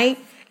 right?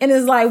 And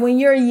it's like when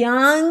you're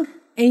young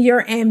and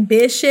you're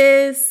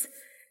ambitious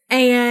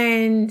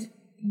and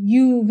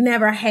you've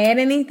never had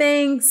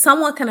anything,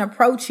 someone can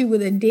approach you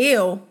with a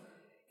deal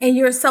and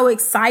you're so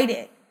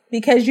excited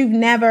because you've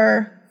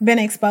never been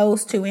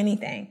exposed to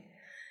anything.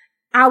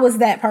 I was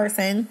that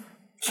person.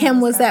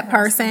 Kim was that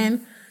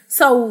person.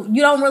 So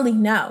you don't really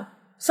know.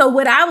 So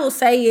what I will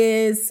say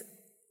is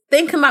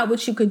think about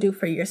what you could do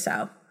for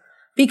yourself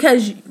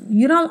because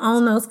you don't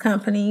own those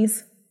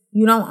companies.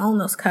 You don't own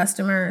those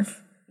customers.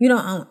 You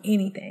don't own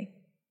anything.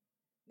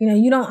 You know,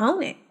 you don't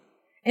own it.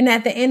 And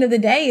at the end of the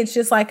day, it's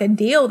just like a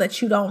deal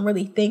that you don't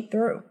really think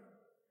through.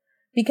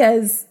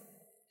 Because,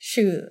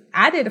 shoot,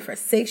 I did it for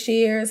 6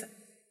 years.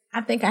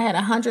 I think I had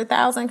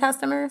 100,000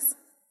 customers.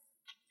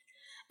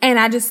 And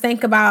I just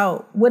think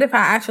about, what if I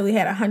actually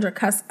had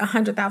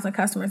 100,000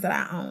 customers that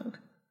I owned?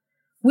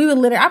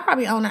 I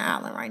probably own an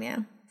island right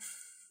now.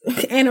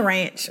 And a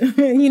ranch.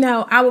 You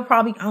know, I would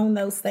probably own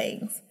those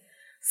things.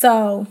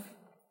 So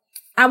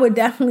I would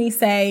definitely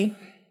say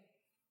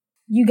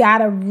you got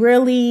to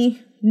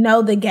really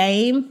know the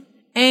game,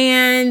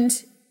 and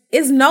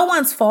it's no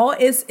one's fault.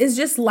 It's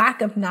just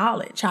lack of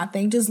knowledge, I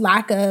think, just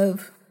lack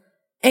of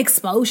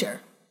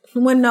exposure.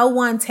 When no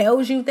one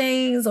tells you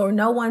things or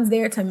no one's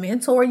there to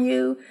mentor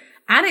you.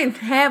 I didn't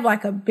have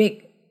like a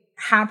big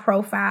high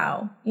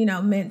profile, you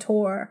know,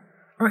 mentor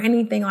or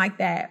anything like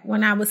that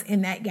when I was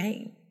in that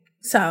game.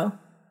 So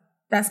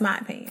that's my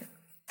opinion.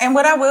 And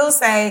what I will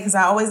say, because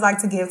I always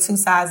like to give two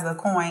sides of the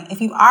coin,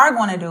 if you are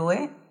going to do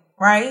it,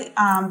 right,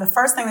 the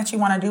first thing that you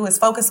want to do is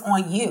focus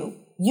on you.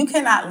 You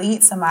cannot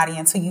lead somebody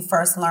until you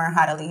first learn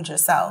how to lead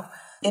yourself.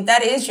 If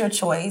that is your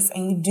choice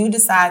and you do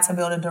decide to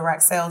build a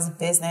direct sales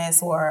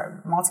business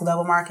or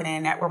multi-level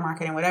marketing, network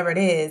marketing, whatever it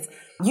is,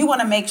 you want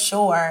to make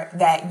sure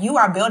that you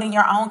are building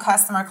your own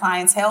customer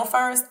clientele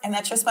first and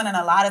that you're spending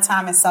a lot of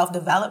time in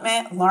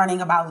self-development learning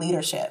about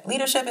leadership.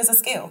 Leadership is a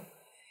skill.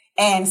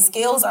 And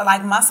skills are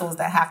like muscles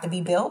that have to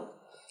be built,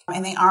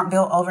 and they aren't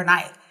built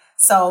overnight.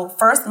 So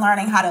first,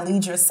 learning how to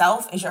lead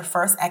yourself is your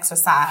first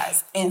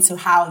exercise into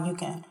how you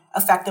can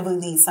effectively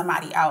lead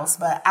somebody else.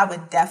 But I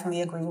would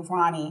definitely agree with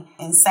Ronnie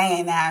in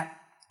saying that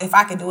if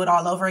I could do it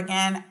all over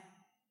again,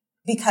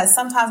 because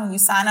sometimes when you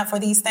sign up for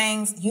these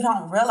things, you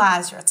don't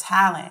realize your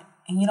talent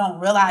and you don't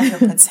realize your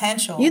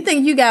potential. You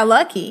think you got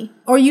lucky,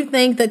 or you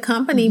think the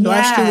company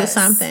blessed you with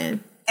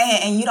something.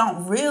 And you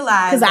don't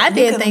realize that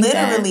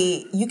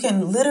you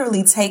can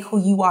literally take who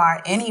you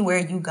are anywhere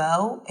you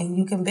go and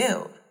you can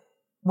build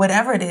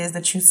whatever it is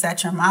that you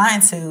set your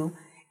mind to.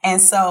 And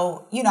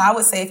so, you know, I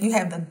would say if you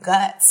have the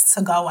guts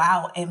to go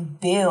out and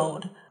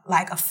build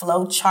like a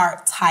flow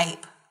chart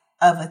type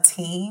of a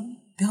team,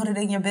 build it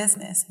in your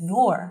business.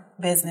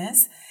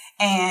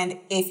 And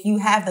if you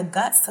have the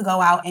guts to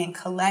go out and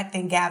collect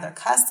and gather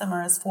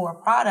customers for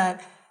a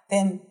product,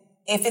 then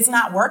if it's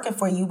not working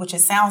for you, which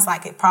it sounds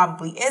like it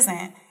probably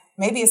isn't,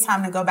 maybe it's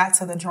time to go back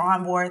to the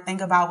drawing board,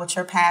 think about what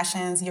your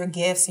passions, your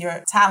gifts,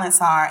 your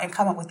talents are, and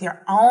come up with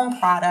your own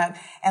product.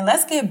 And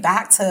let's get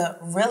back to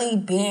really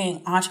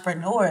being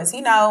entrepreneurs,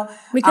 you know.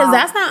 Because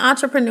that's not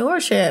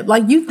entrepreneurship.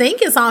 Like, you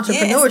think it's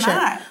entrepreneurship. It's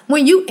not.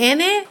 When you in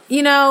it,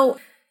 you know,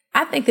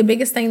 I think the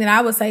biggest thing that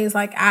I would say is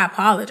like, I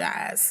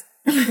apologize.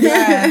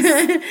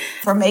 Yes.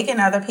 For making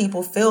other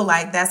people feel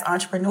like that's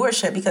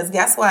entrepreneurship, because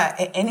guess what?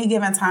 At any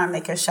given time,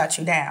 they can shut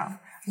you down.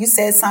 You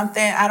said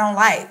something I don't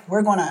like,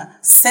 we're going to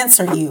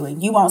censor you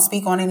and you won't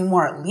speak on any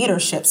more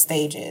leadership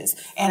stages.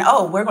 And,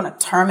 we're going to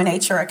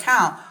terminate your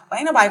account. Well,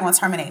 ain't nobody going to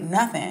terminate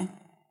nothing.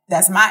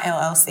 That's my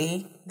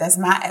LLC. That's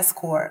my S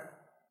corp.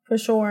 For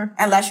sure.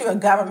 Unless you're a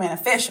government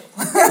official.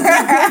 And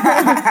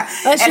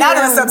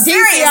I do some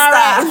serious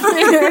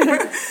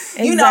stuff.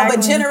 You know,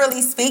 but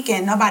generally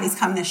speaking, nobody's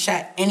coming to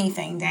shut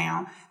anything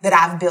down that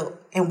I've built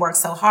and worked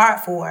so hard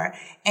for.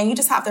 And you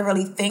just have to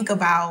really think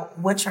about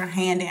what you're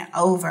handing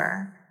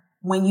over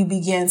when you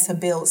begin to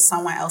build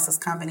someone else's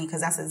company,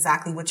 because that's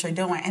exactly what you're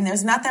doing. And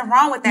there's nothing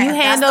wrong with that. You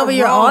hand over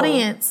your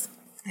audience.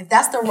 If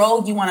that's the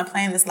role you want to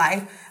play in this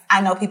life,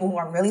 I know people who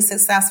are really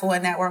successful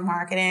in network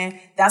marketing.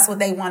 That's what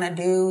they want to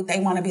do. They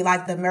want to be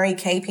like the Mary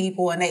Kay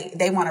people, and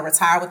they want to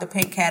retire with the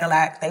pink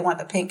Cadillac. They want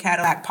the pink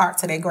Cadillac parked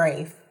to their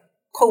grave.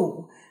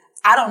 Cool.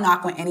 I don't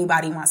knock what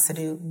anybody wants to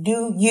do.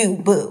 Do you,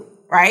 boo,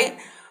 right?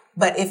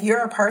 But if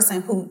you're a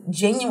person who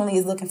genuinely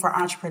is looking for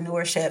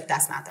entrepreneurship,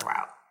 that's not the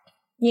route.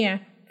 Yeah,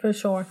 for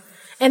sure.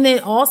 And then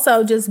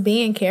also just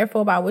being careful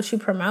about what you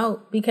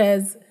promote,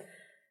 because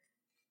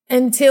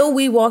until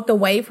we walked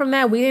away from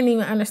that, we didn't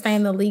even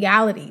understand the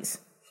legalities.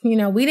 You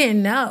know, we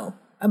didn't know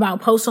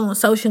about posting on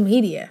social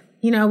media.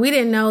 You know, we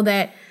didn't know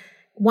that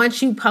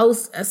once you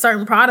post a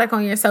certain product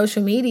on your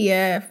social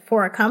media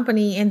for a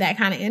company in that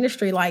kind of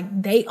industry,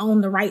 like they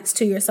own the rights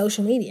to your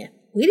social media.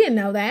 We didn't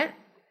know that.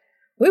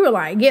 We were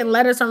like getting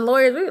letters from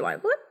lawyers. We were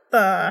like, what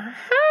the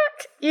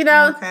heck? You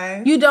know,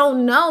 You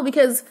don't know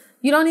because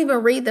you don't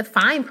even read the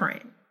fine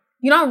print.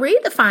 You don't read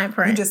the fine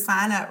print. You just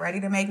sign up, ready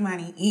to make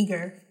money,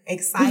 eager,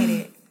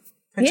 excited.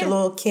 Put your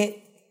little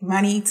kit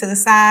money to the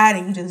side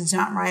and you just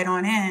jump right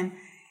on in.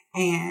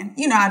 And,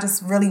 you know, I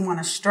just really want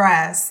to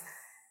stress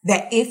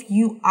that if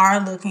you are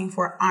looking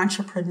for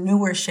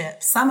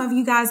entrepreneurship, some of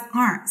you guys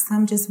aren't.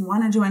 Some just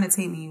want to join a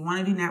team and you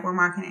want to do network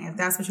marketing. If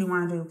that's what you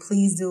want to do,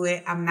 please do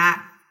it. I'm not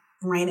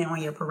raining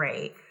on your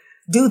parade.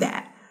 Do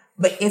that.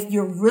 But if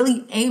you're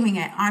really aiming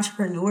at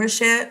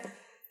entrepreneurship,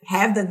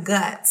 have the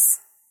guts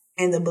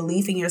and the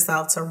belief in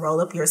yourself to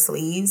roll up your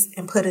sleeves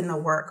and put in the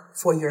work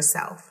for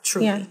yourself,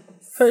 truly. Yeah,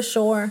 for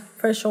sure,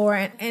 for sure.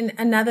 And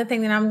another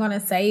thing that I'm going to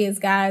say is,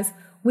 guys,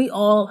 we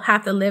all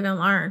have to live and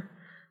learn,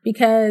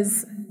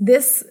 because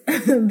this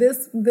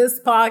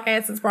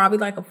podcast is probably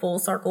like a full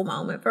circle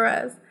moment for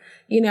us.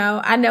 You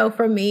know, I know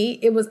for me,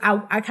 it was,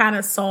 I kind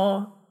of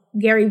saw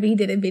Gary Vee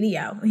did a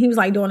video. He was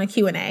like doing a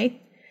Q&A,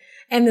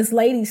 and this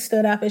lady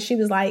stood up and she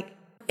was like,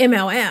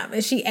 MLM,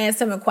 and she asked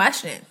him a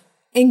question.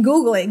 And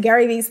Google it,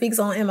 Gary Vee speaks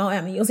on MLM,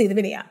 and you'll see the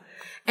video.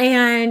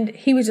 And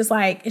he was just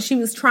like, and she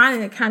was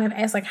trying to kind of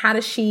ask, like, how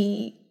does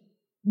she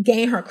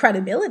gain her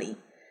credibility?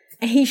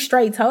 And he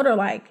straight told her,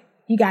 like,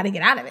 you got to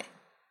get out of it.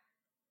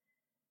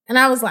 And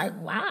I was like,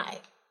 why?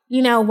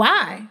 You know,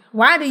 why?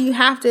 Why do you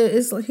have to?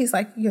 He's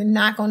like, you're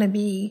not going to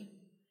be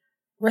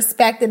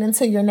respected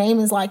until your name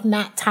is like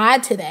not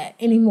tied to that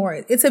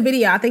anymore. It's a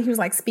video. I think he was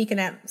like speaking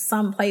at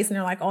some place, and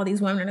there are like all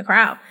these women in the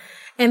crowd,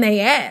 and they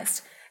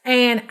asked.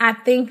 And I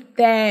think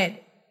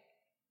that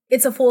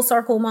it's a full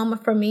circle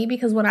moment for me,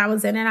 because when I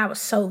was in it, I was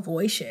so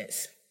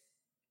voicious.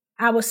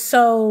 I was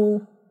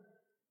so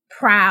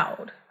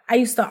proud. I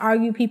used to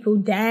argue people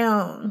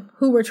down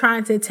who were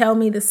trying to tell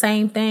me the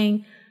same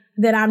thing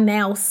that I'm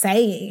now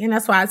saying. And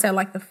that's why I said,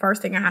 like, the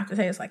first thing I have to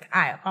say is, like,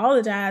 I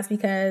apologize,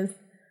 because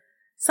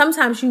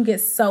sometimes you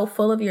get so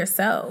full of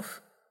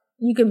yourself.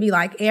 You can be,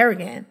 like,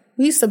 arrogant.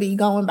 We used to be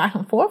going back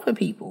and forth with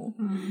people.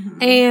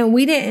 Mm-hmm. And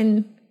we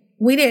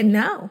didn't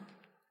know.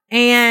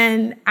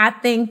 And I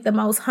think the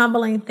most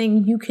humbling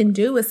thing you can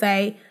do is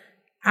say,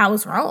 I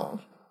was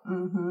wrong.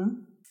 Mm-hmm.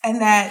 And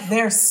that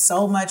there's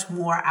so much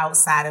more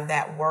outside of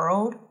that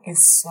world in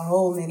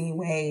so many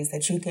ways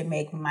that you can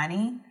make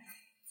money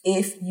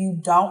if you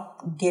don't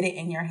get it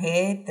in your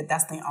head that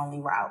that's the only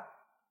route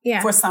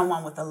for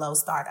someone with a low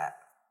startup.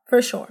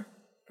 For sure.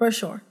 For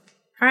sure.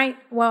 All right.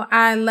 Well,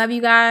 I love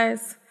you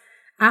guys.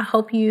 I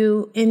hope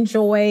you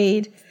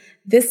enjoyed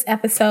this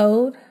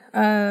episode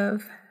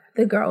of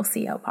the Girl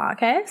CEO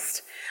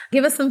podcast.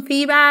 Give us some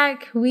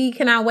feedback. We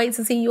cannot wait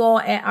to see you all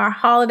at our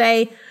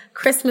holiday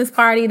Christmas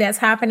party that's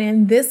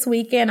happening this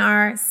weekend,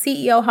 our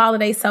CEO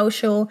Holiday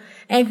Social.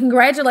 And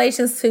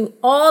congratulations to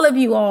all of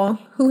you all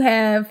who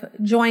have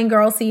joined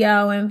Girl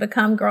CEO and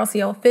become Girl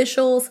CEO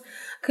officials.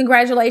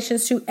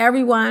 Congratulations to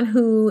everyone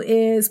who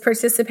is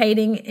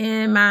participating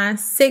in my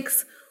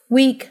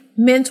 6-week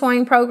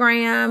mentoring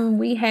program.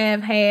 We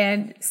have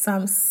had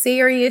some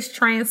serious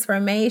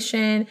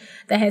transformation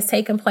that has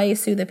taken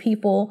place through the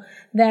people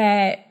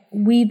that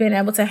we've been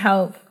able to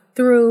help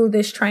through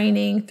this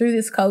training, through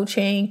this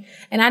coaching.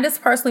 And I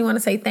just personally want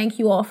to say thank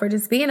you all for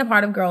just being a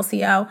part of Girl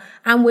CEO.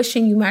 I'm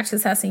wishing you much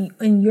success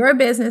in your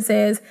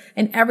businesses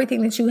and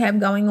everything that you have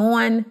going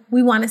on.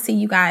 We want to see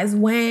you guys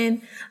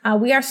win.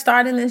 We are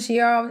starting this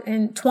year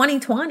in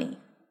 2020.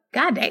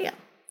 God damn.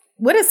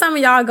 What are some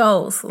of y'all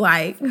goals?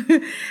 Like,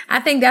 I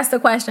think that's the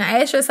question.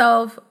 Ask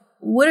yourself,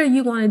 what are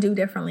you going to do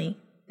differently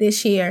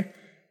this year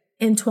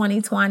in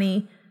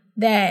 2020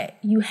 that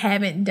you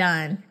haven't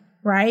done,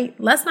 right?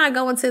 Let's not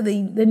go into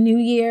the new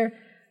year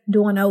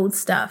doing old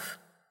stuff.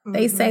 Mm-hmm.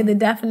 They say the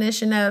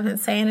definition of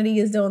insanity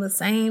is doing the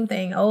same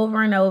thing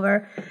over and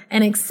over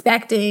and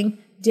expecting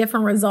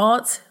different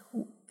results.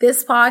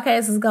 This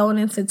podcast is going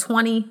into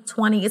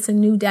 2020. It's a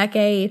new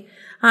decade.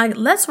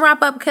 Let's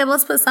wrap up, Kim.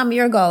 Let's put some of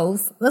your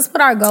goals. Let's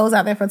put our goals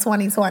out there for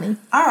 2020.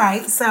 All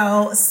right.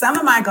 So some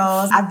of my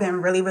goals, I've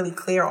been really, really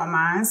clear on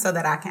mine so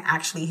that I can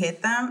actually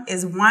hit them.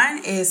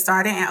 One is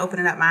starting and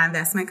opening up my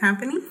investment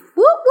company.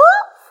 Whoop,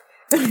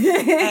 whoop.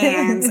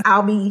 And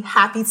I'll be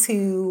happy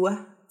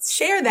to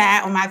share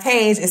that on my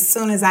page as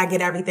soon as I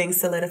get everything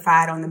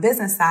solidified on the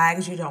business side,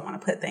 because you don't want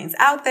to put things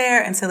out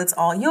there until it's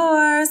all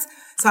yours.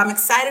 So I'm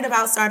excited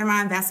about starting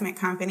my investment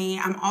company.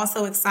 I'm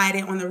also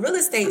excited on the real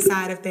estate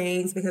side of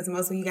things, because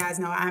most of you guys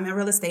know I'm a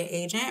real estate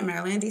agent in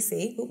Maryland,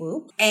 DC.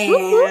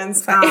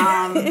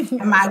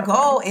 And my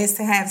goal is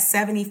to have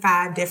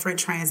 75 different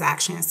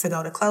transactions to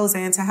go to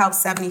closing to help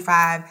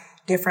 75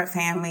 different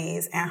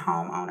families and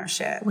home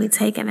ownership. We're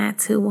taking that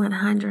to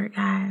 100,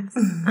 guys.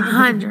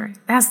 100.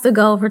 That's the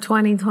goal for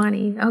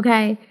 2020.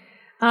 Okay.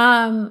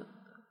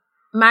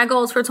 My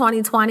goals for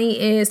 2020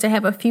 is to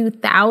have a few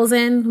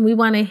thousand. We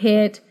want to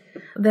hit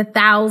the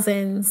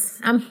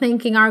thousands. I'm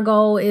thinking our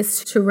goal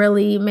is to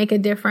really make a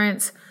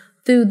difference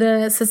through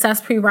the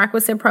Success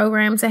Prerequisite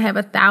program, to have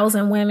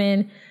 1,000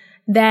 women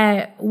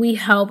that we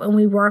help and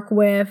we work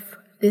with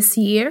this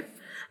year.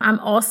 I'm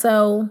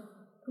also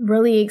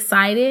really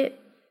excited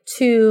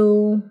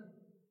to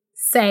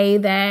say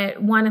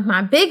that one of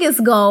my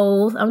biggest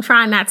goals, I'm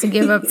trying not to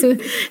give up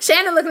to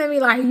Shannon looking at me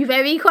like, you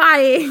better be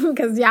quiet,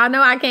 because y'all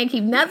know I can't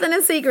keep nothing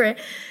a secret.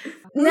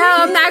 No,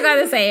 I'm not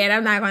going to say it.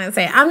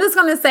 I'm just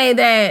going to say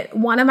that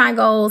one of my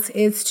goals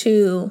is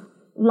to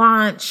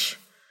launch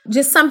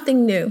just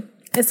something new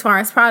as far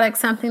as products,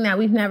 something that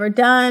we've never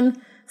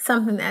done,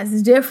 something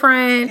that's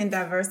different. And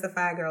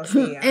diversify Girl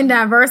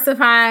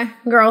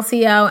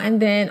CEO.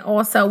 And then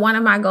also one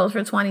of my goals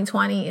for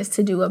 2020 is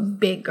to do a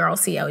big Girl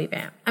CEO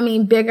event. I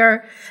mean,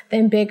 bigger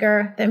than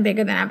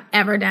I've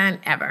ever done,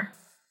 ever.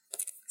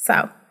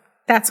 So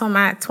that's on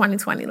my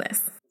 2020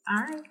 list.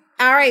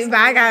 All right,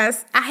 bye,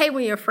 guys. I hate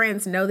when your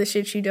friends know the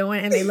shit you're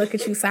doing and they look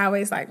at you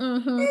sideways like,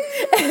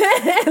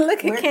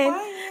 Look at Ken.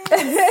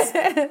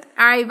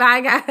 All right,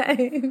 bye,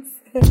 guys.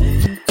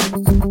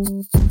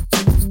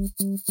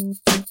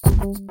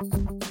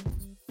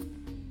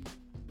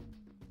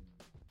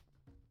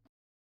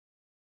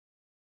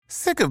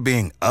 Sick of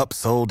being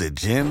upsold at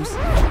gyms?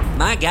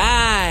 My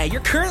guy,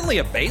 you're currently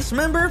a base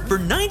member? For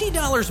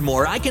 $90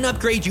 more, I can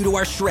upgrade you to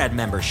our Shred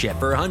membership.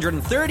 For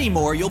 $130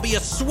 more, you'll be a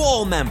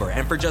Swole member.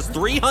 And for just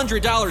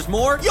 $300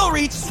 more, you'll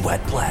reach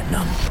Sweat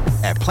Platinum.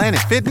 At Planet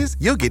Fitness,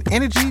 you'll get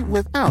energy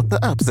without the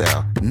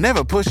upsell.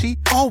 Never pushy,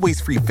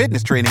 always free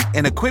fitness training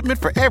and equipment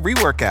for every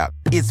workout.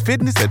 It's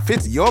fitness that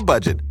fits your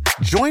budget.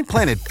 Join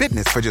Planet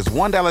Fitness for just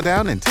 $1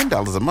 down and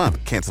 $10 a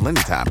month. Cancel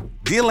anytime.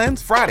 Deal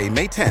ends Friday,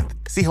 May 10th.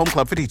 See Home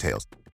Club for details.